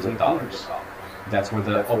hundreds of dollars. That's where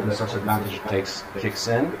the open source advantage kicks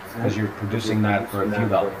in, because you're producing that for a few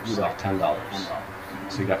dollars, like $10.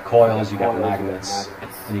 So you got coils, you got magnets,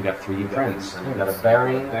 and you got 3D prints. You got a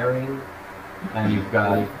bearing, and you've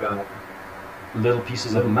got little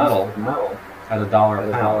pieces of metal at $1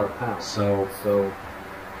 a pound. So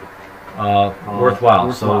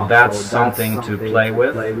worthwhile. So that's something to play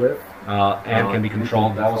with, and can be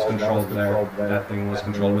controlled. That was controlled there. That thing was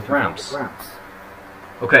controlled with ramps.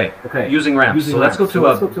 Okay, using ramps. So let's go to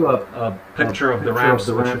a picture of the ramps,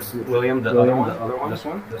 William, the other one, this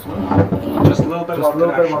one. Just a little bit about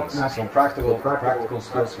connections. So practical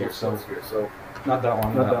skills here. So not that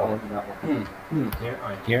one, that one.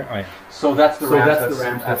 Here. So that's the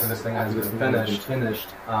ramp. After this thing has been finished.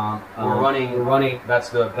 We're running. That's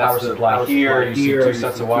the power supply here. You see two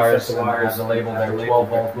sets of wires, and it has a label there: 12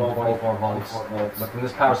 volts, 24 volts. But from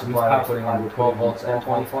this power supply, we're putting in 12 volts and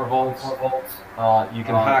 24 volts. You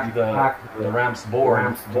can hack the ramp's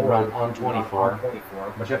board to run on 24,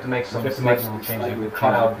 but you have to make some little changes. You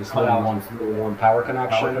cut out this little one power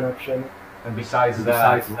connection. And besides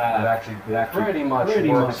that, it actually pretty much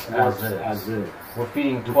works as is. We're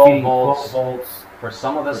feeding 12 volts for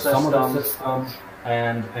some of the systems,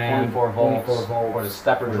 and 24 volts for the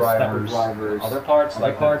stepper drivers. Other parts,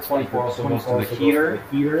 like the 24, also goes to the heater,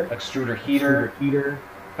 extruder heater,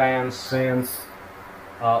 fans.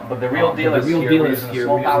 But the real deal is here, we're using a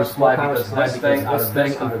small power supply because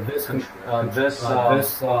this thing,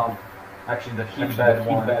 actually the heat bed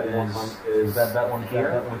one is that one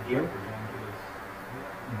here.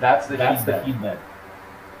 That's the heat bed.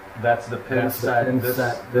 That's the pin set.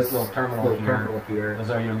 This little terminal here. Those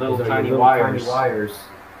are your little tiny wires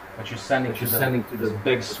that you're sending to this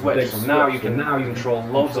big switch. So now you can control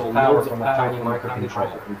loads of power from a tiny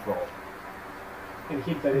microcontroller. And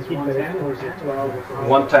heat bed is 110 or is it 12?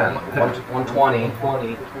 110,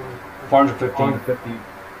 120, 450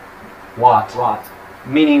 watt.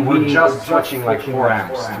 Meaning we're just switching like 4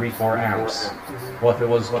 amps, 3-4 amps. Well, if it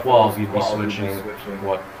was 12, you'd be switching,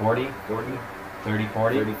 what, 40? 30,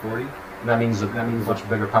 40? That means a much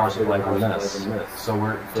bigger power supply than this. So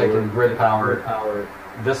we're taking grid power.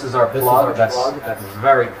 This is our plug. That's a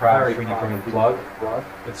very proud 3D printed plug.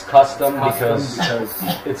 It's custom because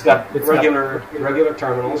it's got regular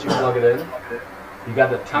terminals. You plug it in. You got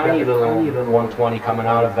the tiny little 120 coming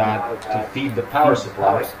out of that to feed the power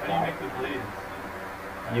supply.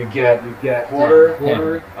 You get quarter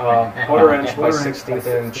inch by 16th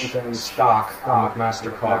inch stock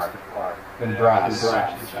McMaster card in brass.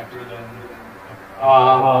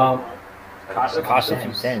 Cost a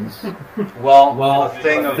few cents. Well, a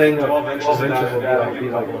thing of 12 inches of that would be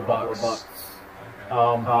like a couple of bucks.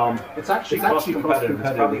 It's actually cost competitive.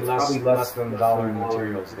 It's probably less than $1 in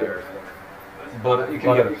materials there. But you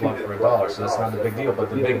can get a plug for $1, so that's not a big deal. But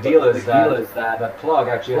the big deal is that plug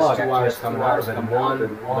actually has 2 wires coming out of it, and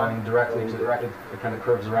one running directly to it kind of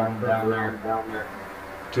curves around down there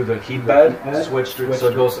to the heat bed, switched, so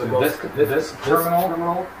it goes to this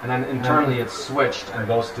terminal, and then internally it's switched and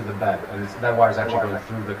goes to the bed, and that wire is actually going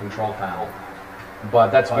through the control panel.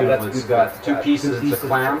 But that's beautiful. It's got 2 pieces. It's a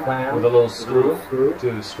clamp with a little screw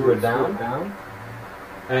to screw it down.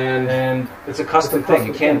 And it's a custom thing.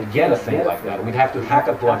 You can't get a thing like that. We'd have to hack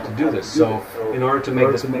a plug to do this. So in order to make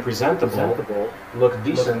this presentable, look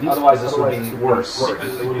decent, otherwise this would be worse.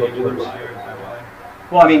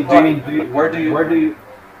 Well, I mean, where do you?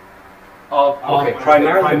 Okay,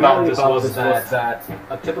 primarily about this was that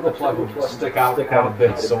a typical plug would stick out a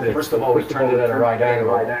bit. So first of all, we turned it at a right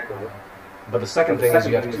angle. But the second thing is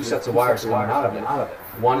you have 2 sets of wires coming out of it.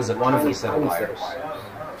 One is a tiny set of wires.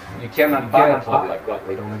 You cannot buy a plug like that.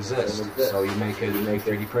 They don't exist. So you make it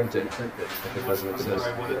 3D printed if it doesn't exist.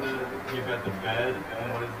 You've got the bed,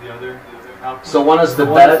 and what is the other? So one is the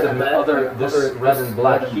bed, and the other, this red and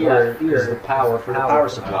black here, is the power for the power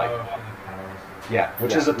supply. Yeah,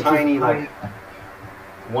 which is a tiny, like,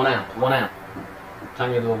 1 amp.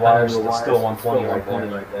 Tiny little wires, that's still 120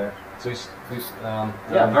 right there. So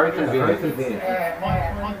yeah, very convenient.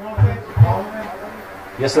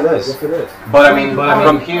 Yes, it is. But I mean,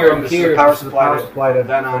 from here, this is the power supply.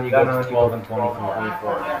 Then on, you go to 12 and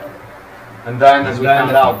 24. And then, as we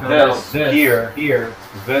found out, this here,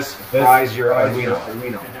 this fries your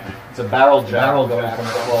Arduino. It's a barrel jack going from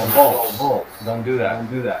 12 volts. Don't do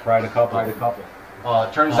that. Try to couple.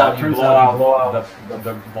 Turns out you blow out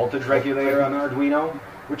the voltage regulator on Arduino,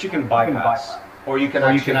 which you can bypass. Or you can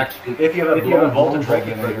actually, if you have a blown voltage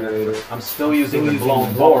regulator, I'm still using the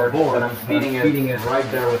blown board, and I'm feeding it right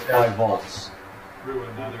there with 5 volts. Through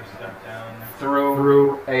another step down.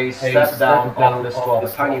 Through a step down off this 12, a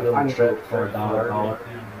tiny little chip for $1.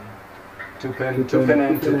 2 pin in, 2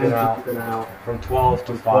 pin out, from 12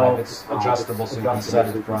 to 5. It's adjustable, so you can set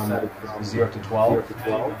it from 0 to 12.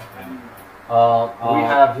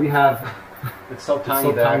 We have. It's so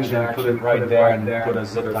tiny that actually we put it right there and put a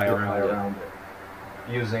zip tie around it.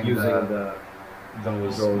 Using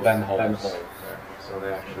those bend holes there. So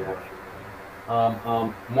they actually work.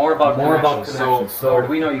 More about connections. So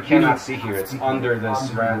Arduino you cannot see here. It's under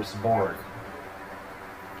this RAMPS board.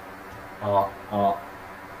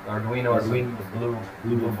 Arduino, the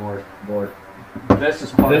blue board. This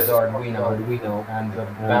is part of the Arduino, and the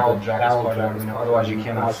barrel jack is part of Arduino. Otherwise, you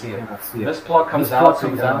cannot see it. This plug comes out, so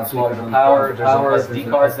you can plug the power. There's an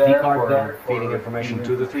SD card there for feeding information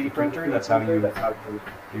to the 3D printer. That's how you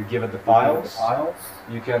give it the files.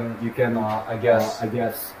 You can I guess.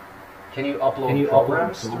 Can you upload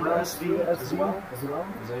programs to the SD as well? Does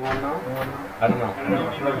anyone know? I don't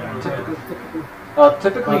know.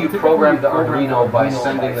 Typically, you program the Arduino by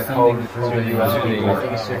sending the code through the USB port.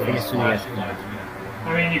 I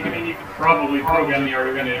mean, you could probably program the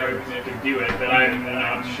Arduino to do it, but I'm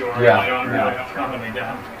not sure. Yeah. I don't know how commonly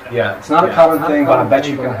done. Yeah, it's not a common thing, but I bet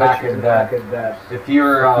you can hack it. That if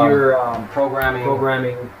you're programming,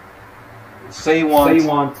 say you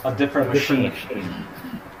want a different machine.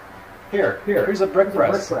 Here's a brick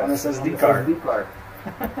press and this SD card.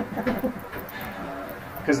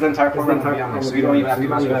 Because the entire program will be on there, so you don't even have to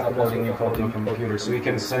mess with uploading new code to your computer. So you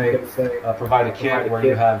can say, provide a kit where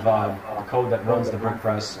you have a code that runs the brick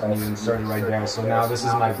press, and you insert it right there. So now this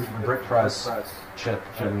is my brick press chip,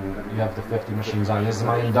 and you have the 50 machines on. This is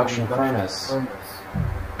my induction furnace.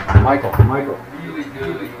 Michael. Really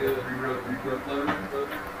good rewrote loader.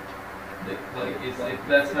 Like if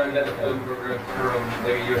that's how you get the code program from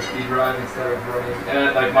like a USB drive instead of running,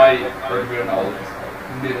 and like my Arduino knowledge is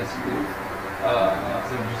minuscule. So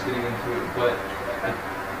I'm just getting into it, but I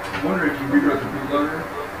wonder if you rewrote the bootloader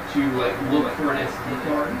to like look for an SD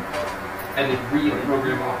card and then read the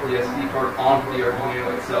program off the SD card onto the Arduino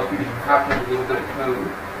itself, because you have to have a little bit of code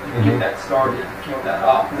to get that started, to keep that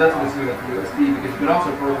off, because that's what's doing it through USB, because you can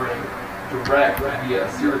also program direct via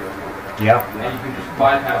serial. Yeah. And you can just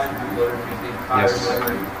bypass the bootloader and use the entire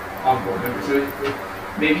memory onboard memory. So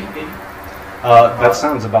maybe. That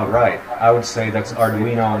sounds about right. I would say that's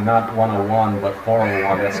Arduino, not 101, but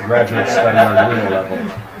 401. That's graduate study Arduino level.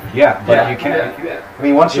 Yeah, but you can. I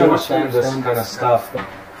mean, once you understand this kind of stuff,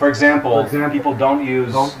 for example, people don't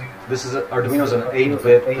use. This is Arduino's an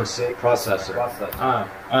 8-bit processor.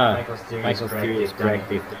 Michael's theory is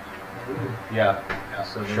correct. Yeah.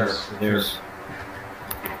 So Sure. there's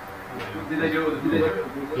Did they go with the bootloader?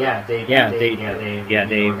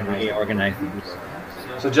 they organize them.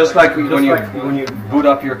 So just like when you boot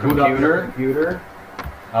up your computer,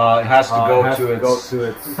 it has to go to its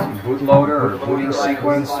bootloader or booting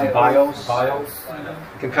sequence, BIOS. You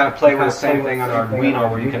can kind of play with the same thing on Arduino,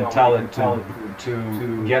 where you can tell it to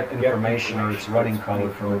get information or its running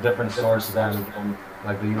code from a different source than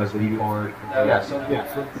like the USB port.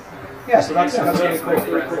 So that's really cool.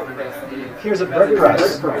 Here's a brick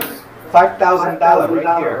press, $5,000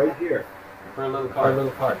 right here. For a little card.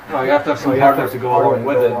 No, you have to have some hardware to go along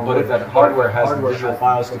with it, but if that hardware has the visual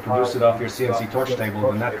files to produce it off your CNC torch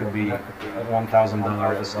table, then that could be a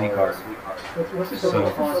 $1,000 SD card.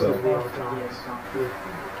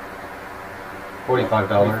 $45.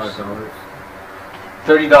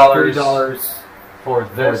 $30 for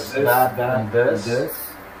this, that, and this.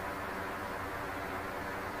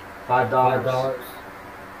 $5.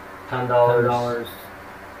 $10.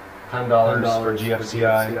 $10 for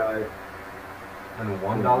GFCI. And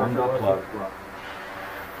 $1 for a plug.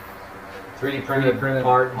 3D printed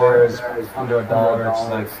part there is under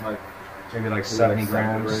 $1. It's like maybe like 70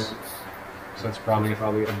 grams. So it's probably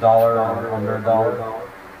 $1 or under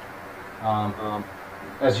 $1.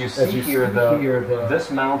 As you see here,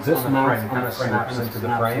 this mounts on the frame, kind of snaps into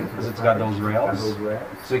the frame because it's got those rails.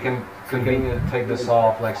 So you can conveniently take this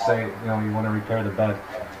off, like say you want to repair the bed.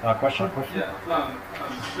 Question? Yeah.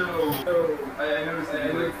 So I noticed that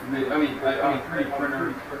on a 3D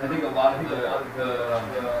printer, I think a lot of the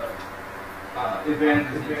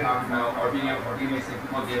advantages that you talk about are being able to do these things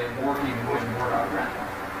plug in and working when you're not around.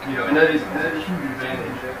 And that is a huge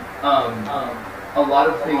advantage. A lot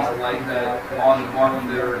of things like that on the market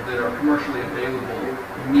that are commercially available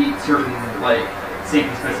meet certain like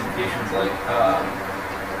safety specifications. Like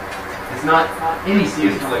it's not NEC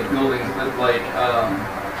is for like buildings, but like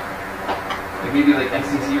maybe like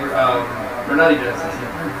XCC or not even XCC.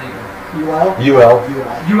 UL.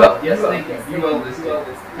 Yes, thank you. UL listed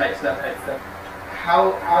type stuff.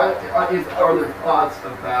 How are there thoughts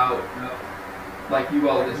about like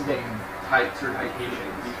UL listing type certifications.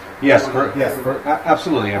 Yes,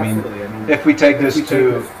 absolutely. I mean, if we take this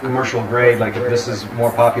to commercial grade, like if this is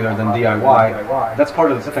more popular than DIY, that's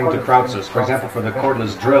part of the thing to crowdsource. For example, for the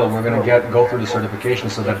cordless drill, we're going to go through the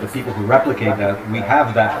certification so that the people who replicate that, we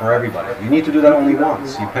have that for everybody. You need to do that only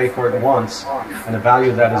once. You pay for it once, and the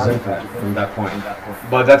value of that is infinite from that point.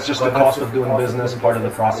 But that's just the cost of doing business, part of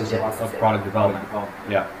the process of product development.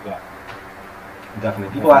 Yeah.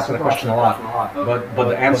 Definitely. People ask the question a lot, but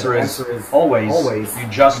the answer is always you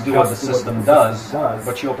just do what the system does,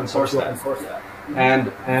 but you open source that.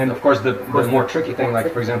 And of course the more tricky thing,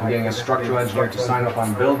 like for example getting a structural engineer to sign up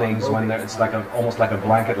on buildings when it's like almost like a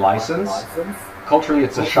blanket license. Culturally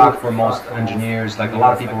it's a shock for most engineers. Like a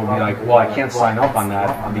lot of people will be like, well, I can't sign up on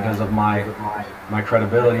that because of my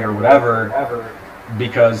credibility or whatever,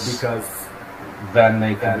 because then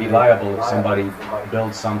they could be liable if somebody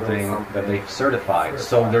builds something that they've certified.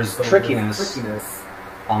 So there's trickiness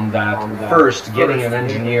on that. First, getting an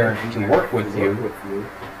engineer to work with you,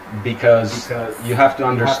 because you have to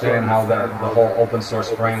understand how the whole open source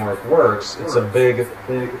framework works. It's a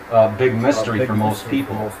big mystery for most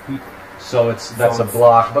people. So that's a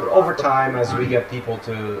block. But over time, as we get people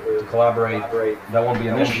to collaborate, that won't be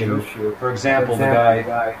an issue. For example, the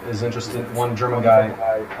guy is interested, one German guy,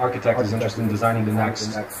 architect, is interested in designing the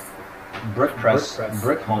next brick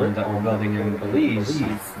home that we're building in Belize.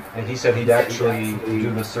 And he said he'd actually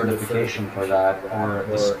do the certification for that, or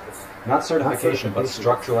this, not certification, but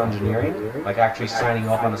structural engineering, like actually signing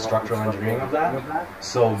off on the structural engineering of that.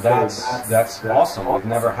 So that's awesome. We've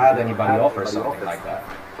never had anybody offer something like that.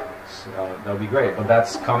 That would be great, but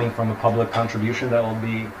that's coming from a public contribution that will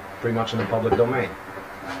be pretty much in the public domain.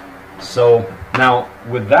 So now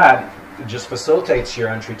with that, it just facilitates your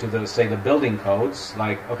entry to the, say, the building codes.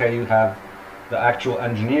 Like, okay, you have the actual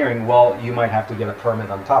engineering, well, you might have to get a permit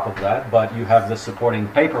on top of that, but you have the supporting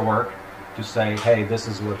paperwork to say, hey, this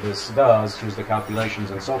is what this does, here's the calculations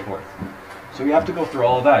and so forth. So you have to go through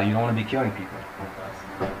all of that. You don't want to be killing people.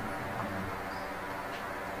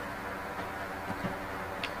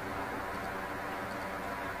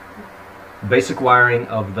 Basic wiring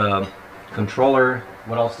of the controller.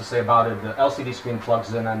 What else to say about it? The LCD screen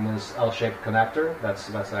plugs in on this L-shaped connector. That's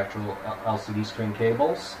actual LCD screen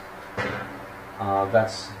cables.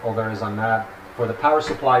 That's all there is on that. For the power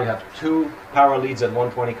supply, you have 2 power leads at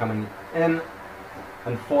 120 coming in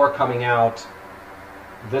and 4 coming out.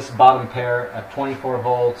 This bottom pair at 24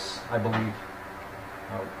 volts, I believe.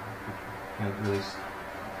 Oh, can't really.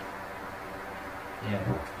 Yeah,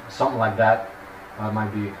 something like that.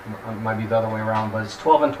 Might be the other way around, but it's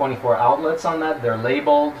 12 and 24 outlets on that. They're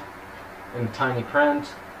labeled in tiny print,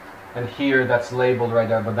 and here that's labeled right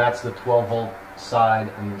there, but that's the 12 volt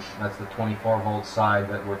side and that's the 24 volt side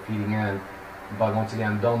that we're feeding in. But once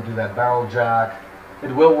again, don't do that barrel jack.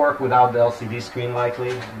 It will work without the LCD screen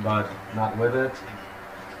likely, but not with it.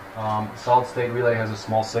 Solid state relay has a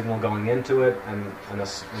small signal going into it, and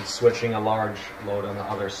it's switching a large load on the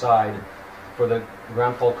other side. For the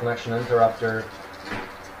ground fault connection interrupter,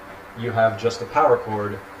 you have just a power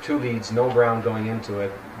cord, 2 leads, no ground going into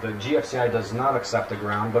it. The GFCI does not accept the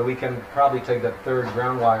ground, but we can probably take that 3rd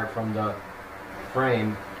ground wire from the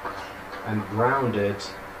frame and ground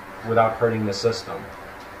it without hurting the system.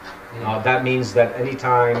 That means that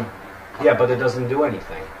anytime, yeah, but it doesn't do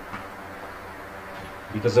anything.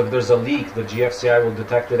 Because if there's a leak, the GFCI will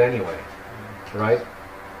detect it anyway, right?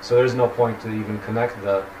 So there's no point to even connect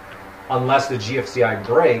unless the GFCI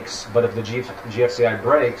breaks, but if the GFCI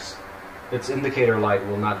breaks, its indicator light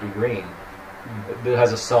will not be green. It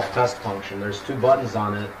has a self-test function. There's 2 buttons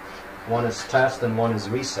on it. One is test and one is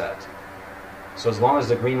reset. So as long as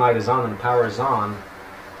the green light is on and the power is on,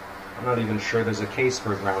 I'm not even sure there's a case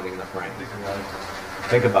for grounding the frame.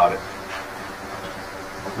 Think about it.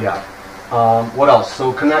 Yeah. What else?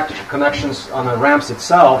 So connections on the ramps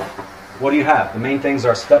itself. What do you have? The main things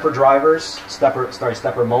are stepper drivers,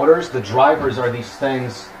 stepper motors. The drivers are these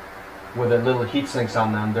things with the little heat sinks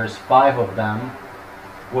on them. There's 5 of them.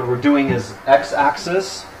 What we're doing is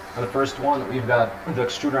x-axis on the first one. We've got the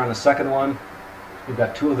extruder on the second one. We've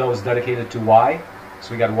got 2 of those dedicated to Y.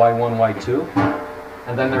 So we got Y1, Y2.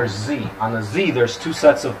 And then there's Z. On the Z, there's 2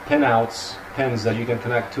 sets of pins that you can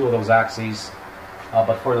connect 2 of those axes.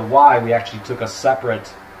 But for the Y, we actually took a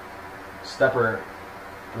separate stepper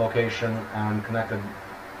location and connected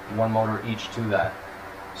 1 motor each to that.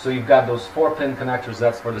 So you've got those 4-pin connectors.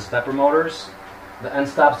 That's for the stepper motors. The end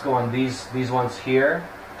stops go on these ones here.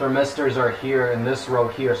 Thermistors are here in this row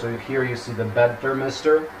here. So here you see the bed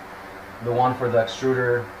thermistor. The one for the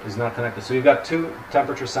extruder is not connected. So you've got 2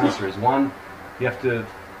 temperature sensors. One, you have to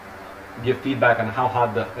give feedback on how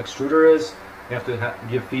hot the extruder is, you have to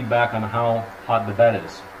give feedback on how hot the bed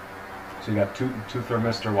is. So you got two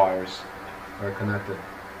thermistor wires that are connected.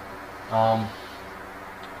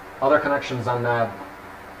 Other connections on that,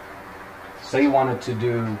 say you wanted to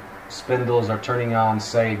do spindles or turning on,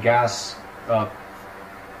 say, gas,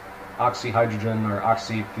 oxyhydrogen or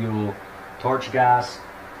oxy-fuel torch gas,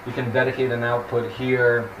 you can dedicate an output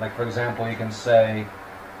here. Like, for example, you can say,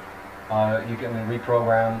 you can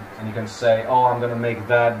reprogram, and you can say, oh, I'm going to make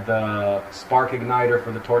that the spark igniter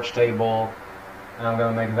for the torch table, and I'm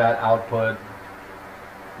going to make that output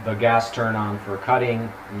the gas turn on for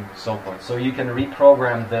cutting, and so forth. So you can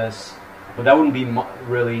reprogram this, but that wouldn't be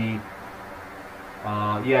really,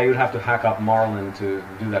 yeah, you'd have to hack up Marlin to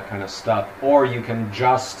do that kind of stuff. Or you can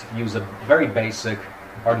just use a very basic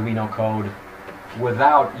Arduino code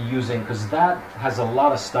without using, because that has a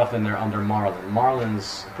lot of stuff in there under Marlin.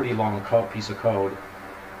 Marlin's a pretty long piece of code,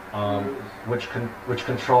 which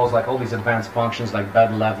controls like all these advanced functions like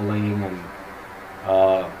bed leveling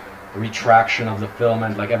and retraction of the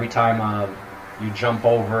filament. Like every time you jump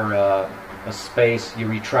over a space, you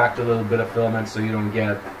retract a little bit of filament so you don't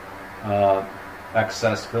get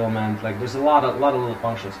excess filament. Like there's a lot of little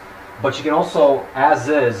functions. But you can also, as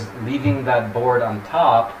is, leaving that board on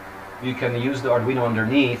top, you can use the Arduino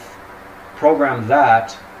underneath, program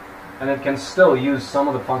that, and it can still use some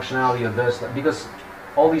of the functionality of this, because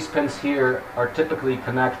all these pins here are typically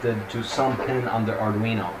connected to some pin under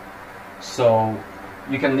Arduino. So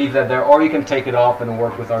you can leave that there, or you can take it off and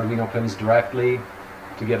work with Arduino pins directly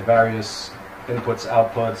to get various inputs,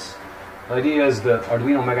 outputs. The idea is that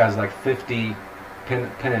Arduino Mega has like 50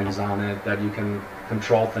 pins on it that you can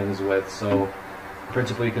control things with. So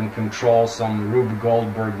principally you can control some Rube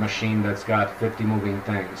Goldberg machine that's got 50 moving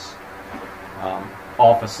things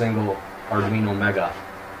off a single Arduino Mega.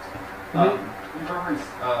 You referenced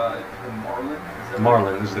the Marlin?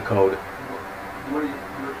 Marlin is the code. What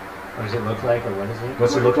does it look like, or what is it?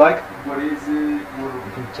 What's it look like? What is it? You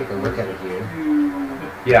can take a look at it here.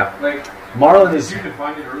 Yeah. Like, Marlin is... Did you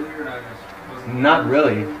define it earlier and I just wasn't... Not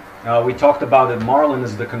really. We talked about it. Marlin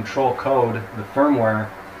is the control code, the firmware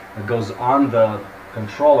that goes on the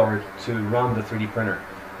controller to run the 3D printer.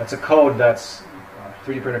 That's a code that's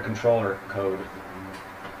 3D printer controller code.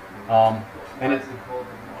 And What's it called?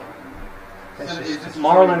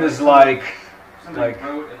 Marlin is like... Somebody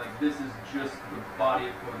wrote and like this is just the body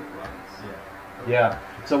of code that runs. Yeah.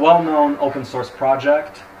 It's a well-known open source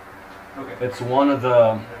project. Okay. It's one of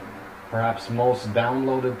the perhaps most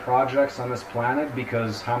downloaded projects on this planet,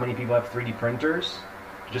 because how many people have 3D printers?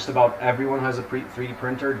 Just about everyone has a 3D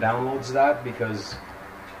printer, downloads that because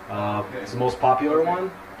it's the most popular one.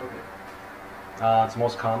 Okay. It's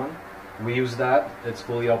most common. We use that. It's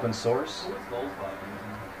fully open source. What's Goldspot?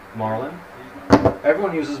 Marlin.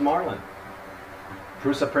 Everyone uses Marlin.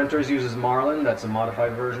 Prusa Printers uses Marlin. That's a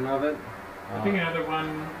modified version of it. I think another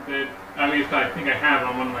one that, at least I think I have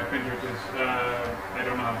on one of my printers is, I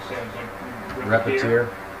don't know how to say it, it's like Repetier.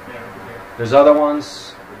 Yeah, Repetier. There's other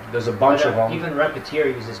ones. There's a bunch of them. Even Repetier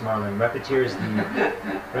uses Marlin. Repetier is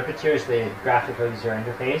the graphical user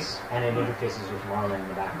interface, and it interfaces with Marlin in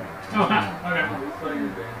the background. Oh, okay.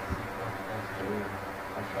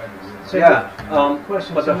 So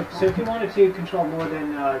question. but So if you wanted to control more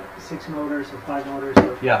than 6 motors or 5 motors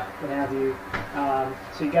or Yeah. what have you,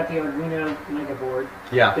 so you got the Arduino Mega board.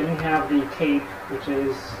 Yeah. Then you have the tape, which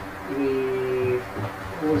is the,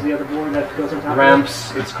 what was the other board that goes on top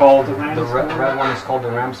Ramps. It's called The Ramps the board? red one is called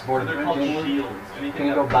the Ramps board. They're called shields. Can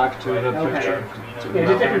you go back to the Okay. picture? of it? Yeah,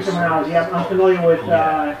 it's a different terminology. I'm familiar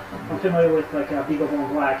with like BeagleBone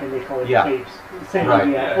Black, and they call it Yeah. tapes. Same Right.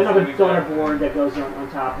 idea. Yeah, Another so we daughter got- board that goes on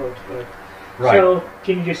top of it. Right. So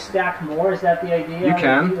can you just stack more? Is that the idea? You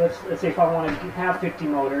can. Let's say if I want to have 50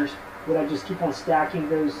 motors, would I just keep on stacking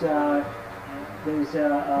those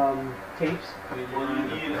tapes? Well, you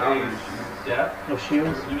need a step, Those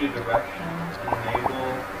shields? you need direction, an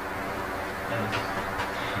enable, and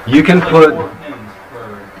You can it's like put 4 pins per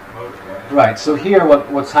motor, right? right. So here,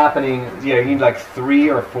 what's happening? Yeah, you need like 3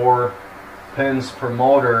 or 4 pins per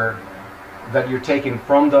motor that you're taking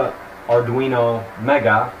from the Arduino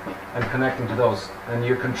Mega and connecting to those, and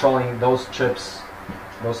you're controlling those chips,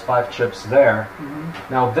 those 5 chips there.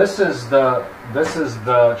 Mm-hmm. Now this is the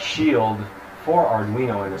shield for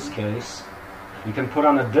Arduino in this case. You can put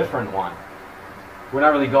on a different one. We're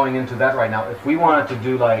not really going into that right now. If we wanted to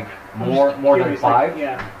do like more than Curious, 5,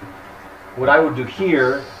 yeah. what I would do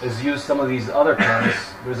here is use some of these other pins.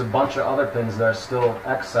 There's a bunch of other pins that are still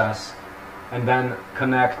excess, and then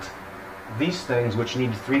connect these things, which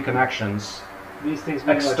need 3 connections. These things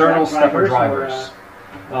being External like stepper drivers.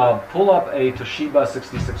 drivers. Pull up a Toshiba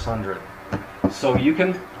 6600. So you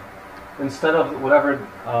can, instead of whatever,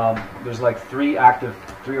 there's like 3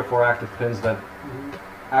 or 4 active pins that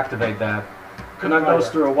activate that. Connect those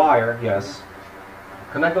through a wire, yes.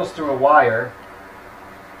 Connect those through a wire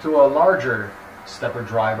to a larger stepper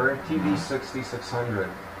driver, TV6600.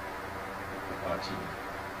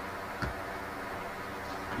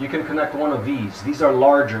 You can connect one of these. These are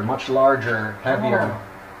larger, much larger, heavier. Oh,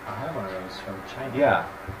 I have one of those from China. Yeah.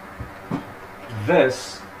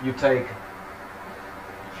 This, you take,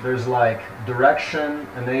 there's like direction,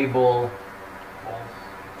 enable,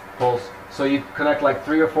 pulse. So you connect like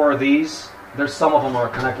 3 or 4 of these. There's some of them are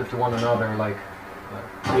connected to one another, like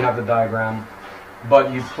we have the diagram.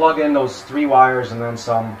 But you plug in those 3 wires and then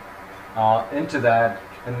some into that,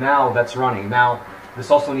 and now that's running. Now, this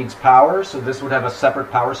also needs power, so this would have a separate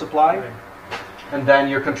power supply. Right. And then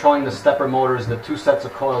you're controlling the stepper motors, the 2 sets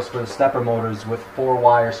of coils for the stepper motors with 4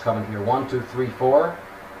 wires coming here. 1, 2, 3, 4.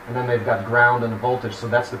 And then they've got ground and voltage, so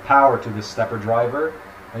that's the power to the stepper driver.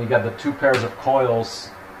 And you got the 2 pairs of coils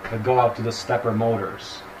that go out to the stepper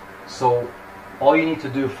motors. So all you need to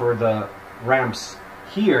do for the ramps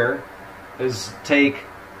here is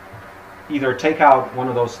either take out one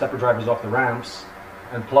of those stepper drivers off the ramps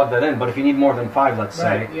and plug that in. But if you need more than 5, let's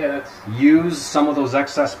say, use some of those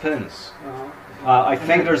excess pins. I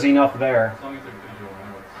think there's enough there. As long as they're visual,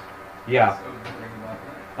 yeah.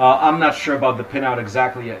 I'm not sure about the pin out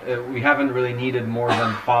exactly yet. We haven't really needed more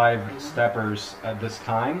than 5 steppers at this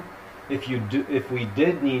time. If we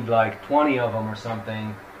did need like 20 of them or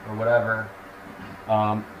something or whatever,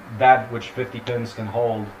 that which 50 pins can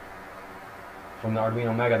hold from the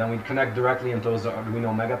Arduino Mega, then we'd connect directly into those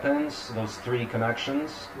Arduino Mega pins, those 3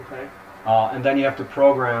 connections. Okay. And then you have to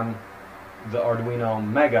program the Arduino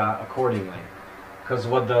Mega accordingly. Because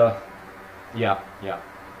what the... Yeah.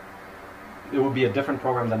 It would be a different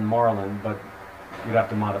program than Marlin, but you'd have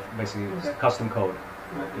to modify, basically, it's custom code.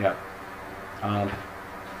 Yeah. So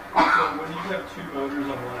when you have 2 motors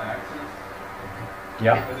on one axis,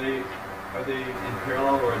 yeah. Are they in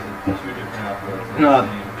parallel, or is it 2 different outputs?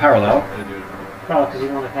 No, parallel. Probably because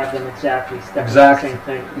you want to have them exactly stepping the same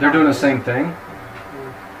thing. They're doing the same thing.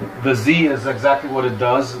 The Z is exactly what it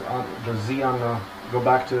does. The Z on the... Go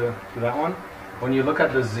back to that one. When you look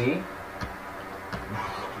at the Z,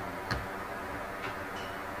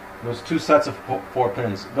 those 2 sets of 4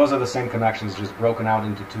 pins, those are the same connections, just broken out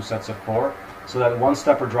into 2 sets of 4, so that one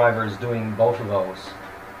stepper driver is doing both of those.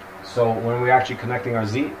 So when we're actually connecting our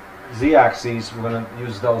Z-axes, we're going to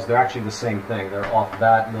use those. They're actually the same thing. They're off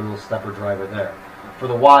that little stepper driver there. For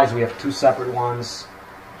the Ys, we have 2 separate ones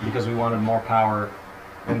because we wanted more power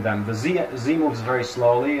in them. The Z moves very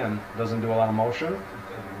slowly and doesn't do a lot of motion.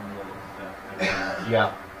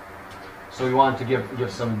 Yeah. So we wanted to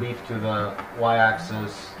give some beef to the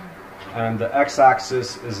Y-axis. And the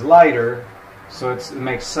X-axis is lighter, so it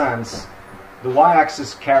makes sense. The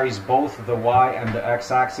Y-axis carries both the Y and the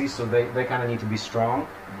X-axis, so they kind of need to be strong.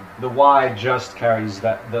 The Y just carries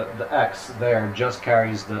the X there just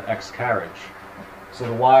carries the X carriage. So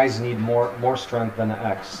the Y's need more strength than the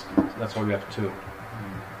X. So that's why we have 2.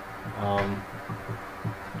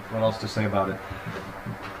 What else to say about it?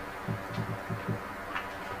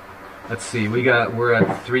 Let's see, we're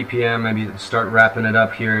at 3 p.m. Maybe start wrapping it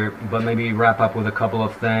up here, but maybe wrap up with a couple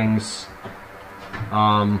of things.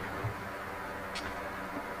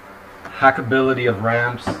 Hackability of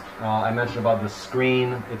ramps. I mentioned about the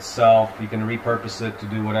screen itself. You can repurpose it to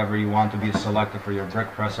do whatever you want, to be a selector for your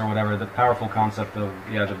brick press or whatever. The powerful concept of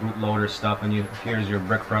the bootloader stuff, and here's your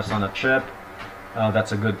brick press on a chip.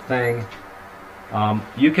 That's a good thing.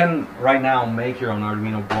 You can right now make your own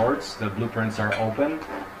Arduino boards. The blueprints are open.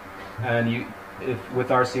 And with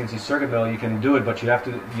our CNC circuit mill, you can do it, but you have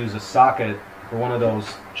to use a socket for one of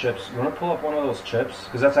those chips. You want to pull up one of those chips?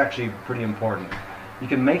 Because that's actually pretty important. You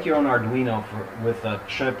can make your own Arduino with a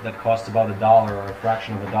chip that costs about $1 or a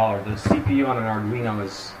fraction of $1. The CPU on an Arduino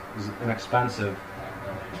is inexpensive.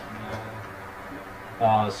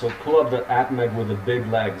 So pull up the Atmeg with the big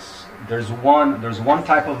legs. There's one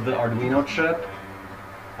type of the Arduino chip.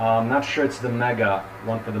 I'm not sure it's the Mega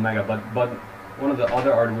one for the Mega, but one of the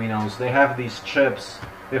other Arduinos, they have these chips.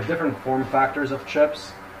 They have different form factors of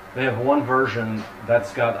chips. They have one version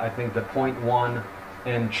that's got, I think, the 0.1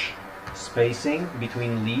 inch spacing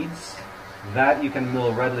between leads. That you can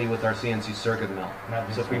mill readily with our CNC circuit mill.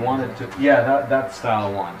 So if we wanted to, yeah, that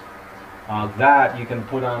style one. That you can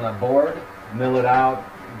put on a board, mill it out,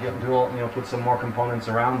 put some more components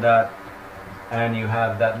around that, and you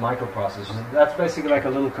have that microprocessor. That's basically like a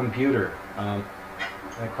little computer.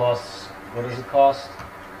 It costs, what does it cost?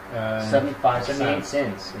 78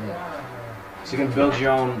 cents. Yeah. So you can build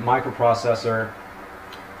your own microprocessor,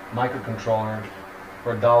 microcontroller,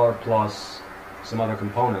 for $1 plus some other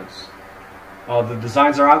components. The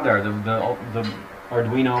designs are out there. The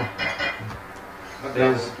Arduino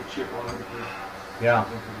is, yeah,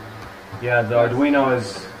 the Arduino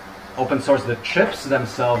is open source. The chips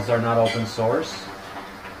themselves are not open source,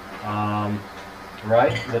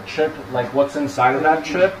 right? The chip, like what's inside of that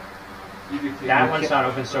chip, That one's not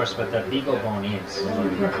open source, but the BeagleBone is.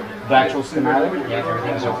 the actual schematic. Yeah,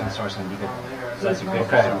 everything's open source on BeagleBone. So that's a good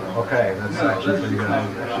Okay, that's actually pretty good. I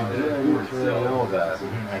actually didn't really know that.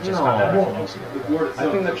 I just found out a few weeks ago. I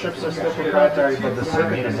think the chips are still proprietary, but the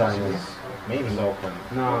circuit design is Maybe open.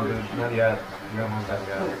 No, dude, not yet. You don't have that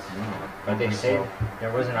yet. But they say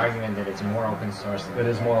there was an argument that it's more open source than It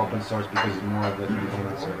is more open source because more of the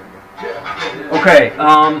components are. Okay,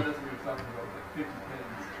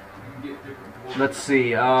 let's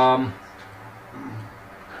see.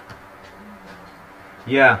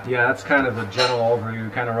 Yeah, that's kind of a general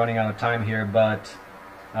overview. Kind of running out of time here, but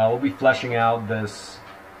we'll be fleshing out this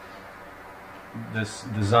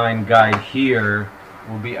design guide here.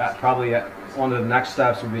 Will be probably one of the next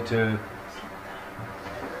steps will be to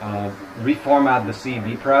reformat the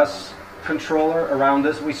CEB press controller around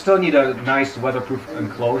this. We still need a nice weatherproof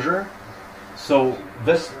enclosure. So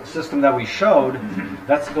this system that we showed,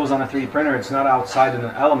 that goes on a 3D printer. It's not outside in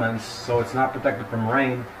the elements, so it's not protected from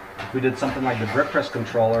rain. If we did something like the brick press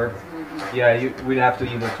controller, yeah, we'd have to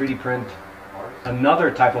either 3D print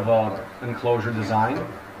another type of enclosure design,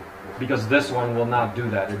 because this one will not do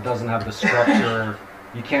that. It doesn't have the structure.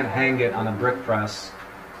 You can't hang it on a brick press.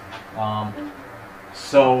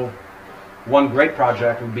 So one great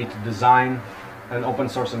project would be to design an open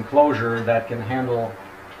source enclosure that can handle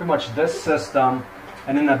pretty much this system.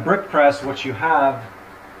 And in a brick press, what you have,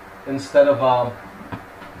 instead of a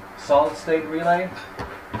solid state relay,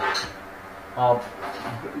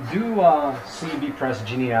 do CEB press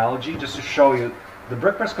genealogy just to show you the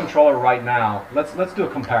brick press controller right now. Let's do a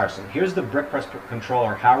comparison. Here's the brick press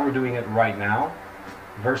controller, how we're doing it right now,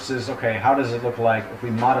 versus, okay, how does it look like if we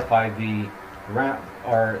modify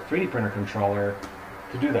our 3D printer controller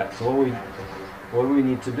to do that? So what do we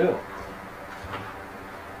need to do?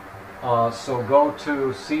 So go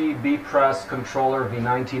to CEB press controller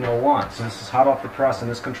V1901. So this is hot off the press,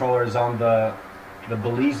 and this controller is on the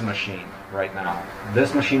Belize machine right now.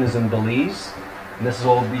 This machine is in Belize, and this is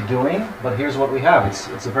what we'll be doing. But here's what we have.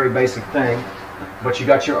 It's a very basic thing, but you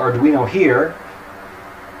got your Arduino here,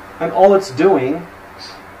 and all it's doing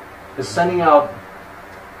is sending out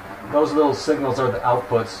those little signals are the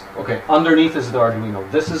outputs. Okay, underneath is the Arduino.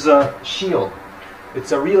 This is a shield.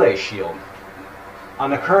 It's a relay shield. On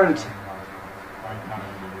the current,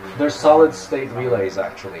 there's solid state relays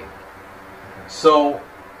actually. So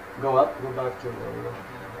go back to where we were.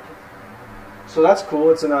 So that's cool.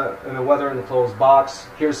 It's in a weather enclosed box.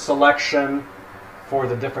 Here's selection for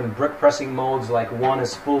the different brick pressing modes. Like 1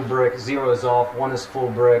 is full brick, 0 is off, 1 is full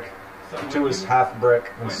brick, 2 is half brick,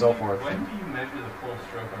 and so forth. When do you measure the full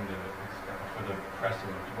stroke for the pressing?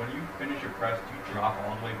 When you finish your press, do you drop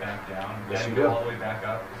all the way back down, Yes, then you go do. all the way back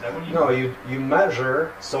up? Is that when you? No, you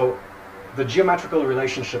measure. So the geometrical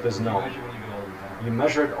relationship is You known. measure when you go all the way down. You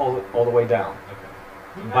measure it all the way down. Okay.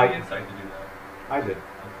 Who By- had the insight to do that? I did. Okay.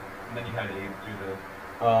 And then you had Abe do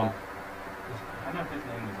the. Um, I don't know if his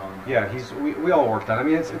name was on. yeah, we all worked on it. I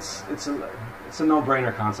mean, it's a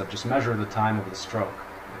no-brainer concept. Just measure the time of the stroke.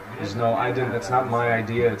 There's no, I didn't. It's not my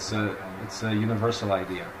idea. It's a universal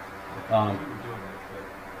idea.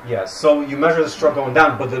 Yeah, so you measure the stroke going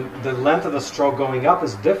down, but the length of the stroke going up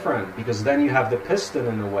is different, because then you have the piston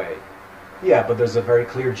in the way. Yeah, but there's a very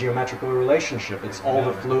clear geometrical relationship. It's all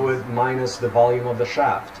the fluid minus the volume of the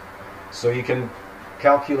shaft. So you can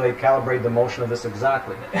calibrate the motion of this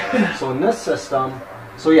exactly. So in this system,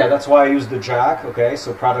 so yeah, that's why I use the jack. Okay,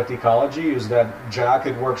 so product ecology, use that jack.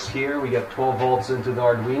 It works here. We get 12 volts into the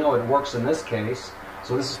Arduino. It works in this case.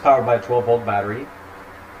 So this is powered by a 12-volt battery.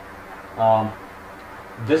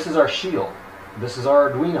 This is our shield. This is our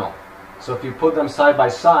Arduino. So if you put them side by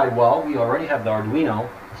side, well, we already have the Arduino.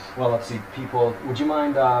 Well, let's see, people, would you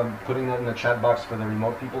mind putting that in the chat box for the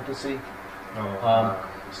remote people to see?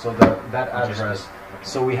 So that address.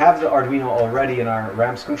 So we have the Arduino already in our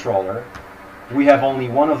RAMPS controller. We have only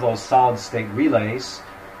one of those solid state relays,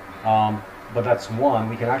 but that's one.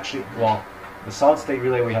 We can actually, well, the solid state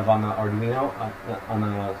relay we have on the Arduino, on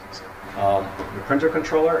the printer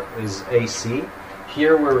controller is AC.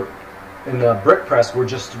 Here we're, in the brick press, we're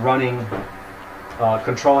just running,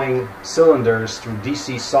 controlling cylinders through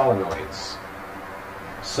DC solenoids.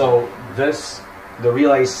 So the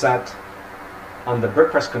relay set on the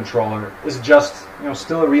brick press controller is just,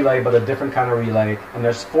 still a relay, but a different kind of relay, and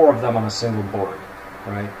there's 4 of them on a single board,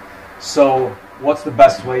 right? So what's the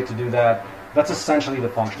best way to do that? That's essentially the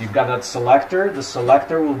function. You've got that selector. The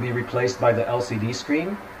selector will be replaced by the LCD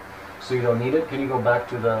screen, so you don't need it. Can you go back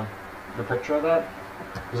to the picture of that?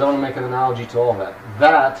 Because I want to make an analogy to all of that.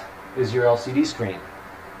 That is your LCD screen.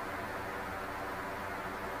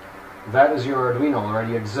 That is your Arduino,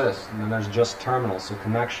 already exists, and then there's just terminals, so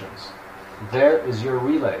connections. There is your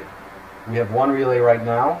relay. We have one relay right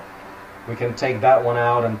now. We can take that one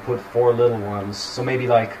out and put 4 little ones. So maybe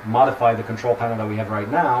like modify the control panel that we have right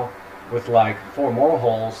now with like 4 more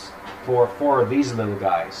holes for 4 of these little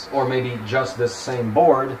guys. Or maybe just this same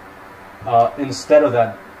board instead of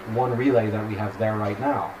that one relay that we have there right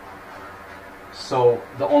now. So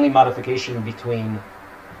the only modification between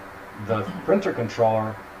the printer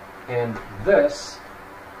controller and this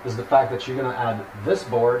is the fact that you're going to add this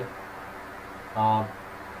board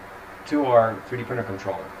to our 3D printer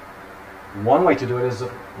controller. One way to do it is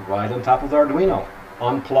right on top of the Arduino.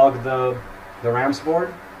 Unplug the RAMS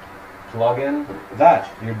board, plug in that,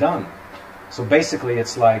 you're done. So basically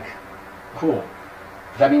it's like, cool.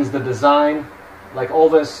 That means the design, like all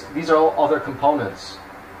this, these are all other components.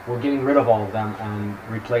 We're getting rid of all of them and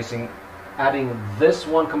replacing, adding this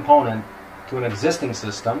one component to an existing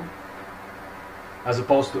system, as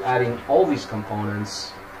opposed to adding all these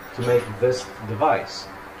components to make this device.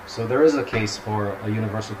 So there is a case for a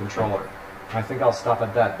universal controller. I think I'll stop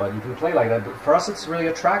at that, but you can play like that. But for us it's really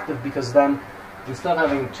attractive because then instead of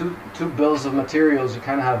having two bills of materials, you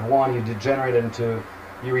kind of have one, you degenerate it into,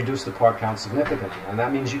 you reduce the part count significantly. And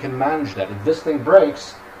that means you can manage that. If this thing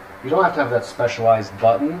breaks, you don't have to have that specialized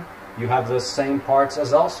button. You have the same parts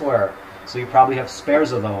as elsewhere. So you probably have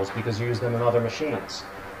spares of those because you use them in other machines.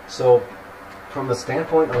 So from the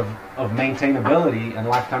standpoint of maintainability and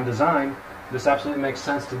lifetime design, this absolutely makes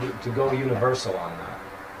sense to go universal on that.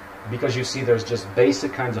 Because you see there's just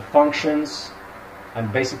basic kinds of functions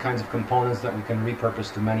and basic kinds of components that we can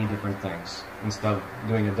repurpose to many different things instead of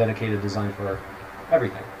doing a dedicated design for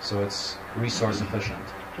everything. So it's resource efficient.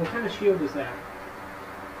 What kind of shield is that?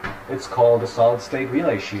 It's called a solid-state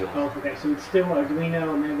relay shield. Oh, okay. So it's still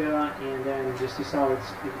Arduino, Mega, and then just the solid.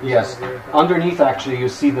 Yes. Underneath, actually, you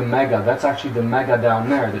see the Mega. That's actually the Mega down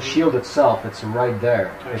there. The shield itself, it's right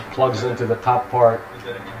there. It plugs into the top part. Is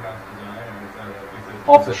that an in-house design, or is that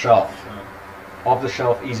a... Off the shelf. Off the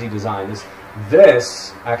shelf, easy design.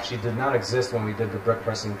 This actually did not exist when we did the brick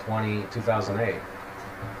pressing 2008.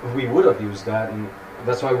 We would have used that, and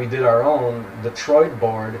that's why we did our own Detroit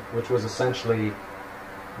board, which was essentially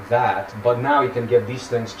that. But now you can get these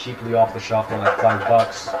things cheaply off the shelf for like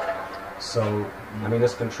 $5. So, I mean,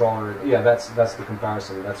 this controller, yeah, that's the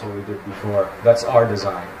comparison. That's what we did before. That's our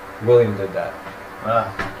design. William did that.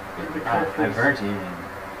 I've heard you.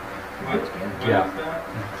 Yeah.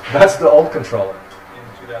 That's the old controller.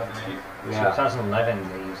 In 2008? Yeah. 2011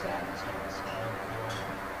 they used that.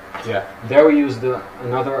 Yeah. There we used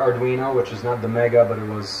another Arduino, which is not the Mega, but it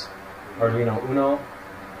was Arduino Uno.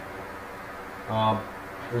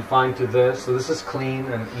 Refined to this. So this is clean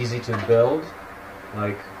and easy to build.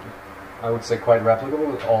 Like, I would say quite replicable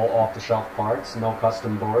with all off-the-shelf parts, no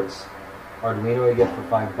custom boards. Arduino you get for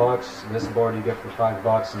 $5. This board you get for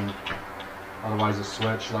 $5, and otherwise a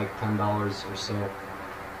switch like $10 or so,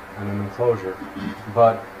 and an enclosure.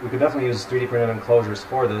 But we could definitely use 3D printed enclosures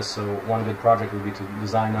for this. So one good project would be to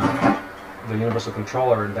design the universal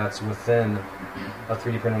controller that's within a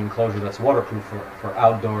 3D printed enclosure that's waterproof for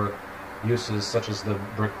outdoor uses such as the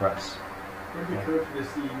brick press. Where did you code for the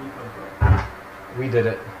CE come from? We did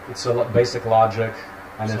it. It's a basic logic,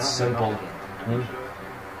 and it's simple.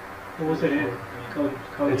 What was it in? Code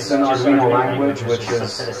It's an Arduino language, which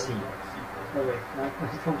is... Subset of C. Oh, wait.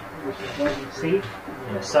 What? C?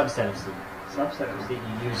 Yeah, subset of C. Subset of C C.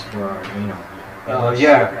 you use for Arduino.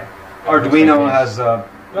 yeah. Okay. Arduino has a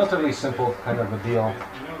relatively simple kind of a deal.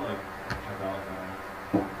 You know, like, about,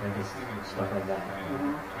 Maybe stuff like that.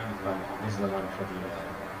 But this is the one for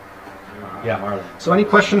the Yeah. Marlin. So any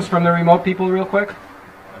questions from the remote people real quick?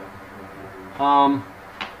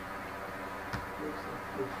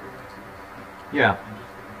 Yeah.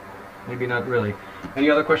 Maybe not really. Any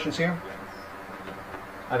other questions here?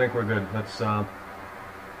 I think we're good.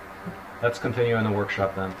 Let's continue in the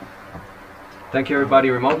workshop then. Thank you everybody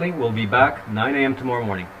remotely. We'll be back 9 a.m. tomorrow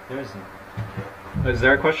morning. Is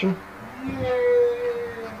there a question?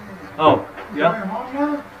 Oh, yeah?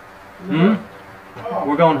 Hmm?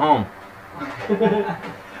 We're going home.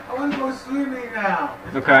 I want to go swimming now.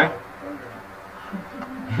 Okay.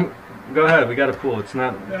 Go ahead. We got a pool. It's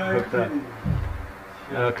not hooked up.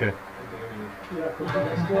 Okay.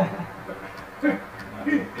 Yeah,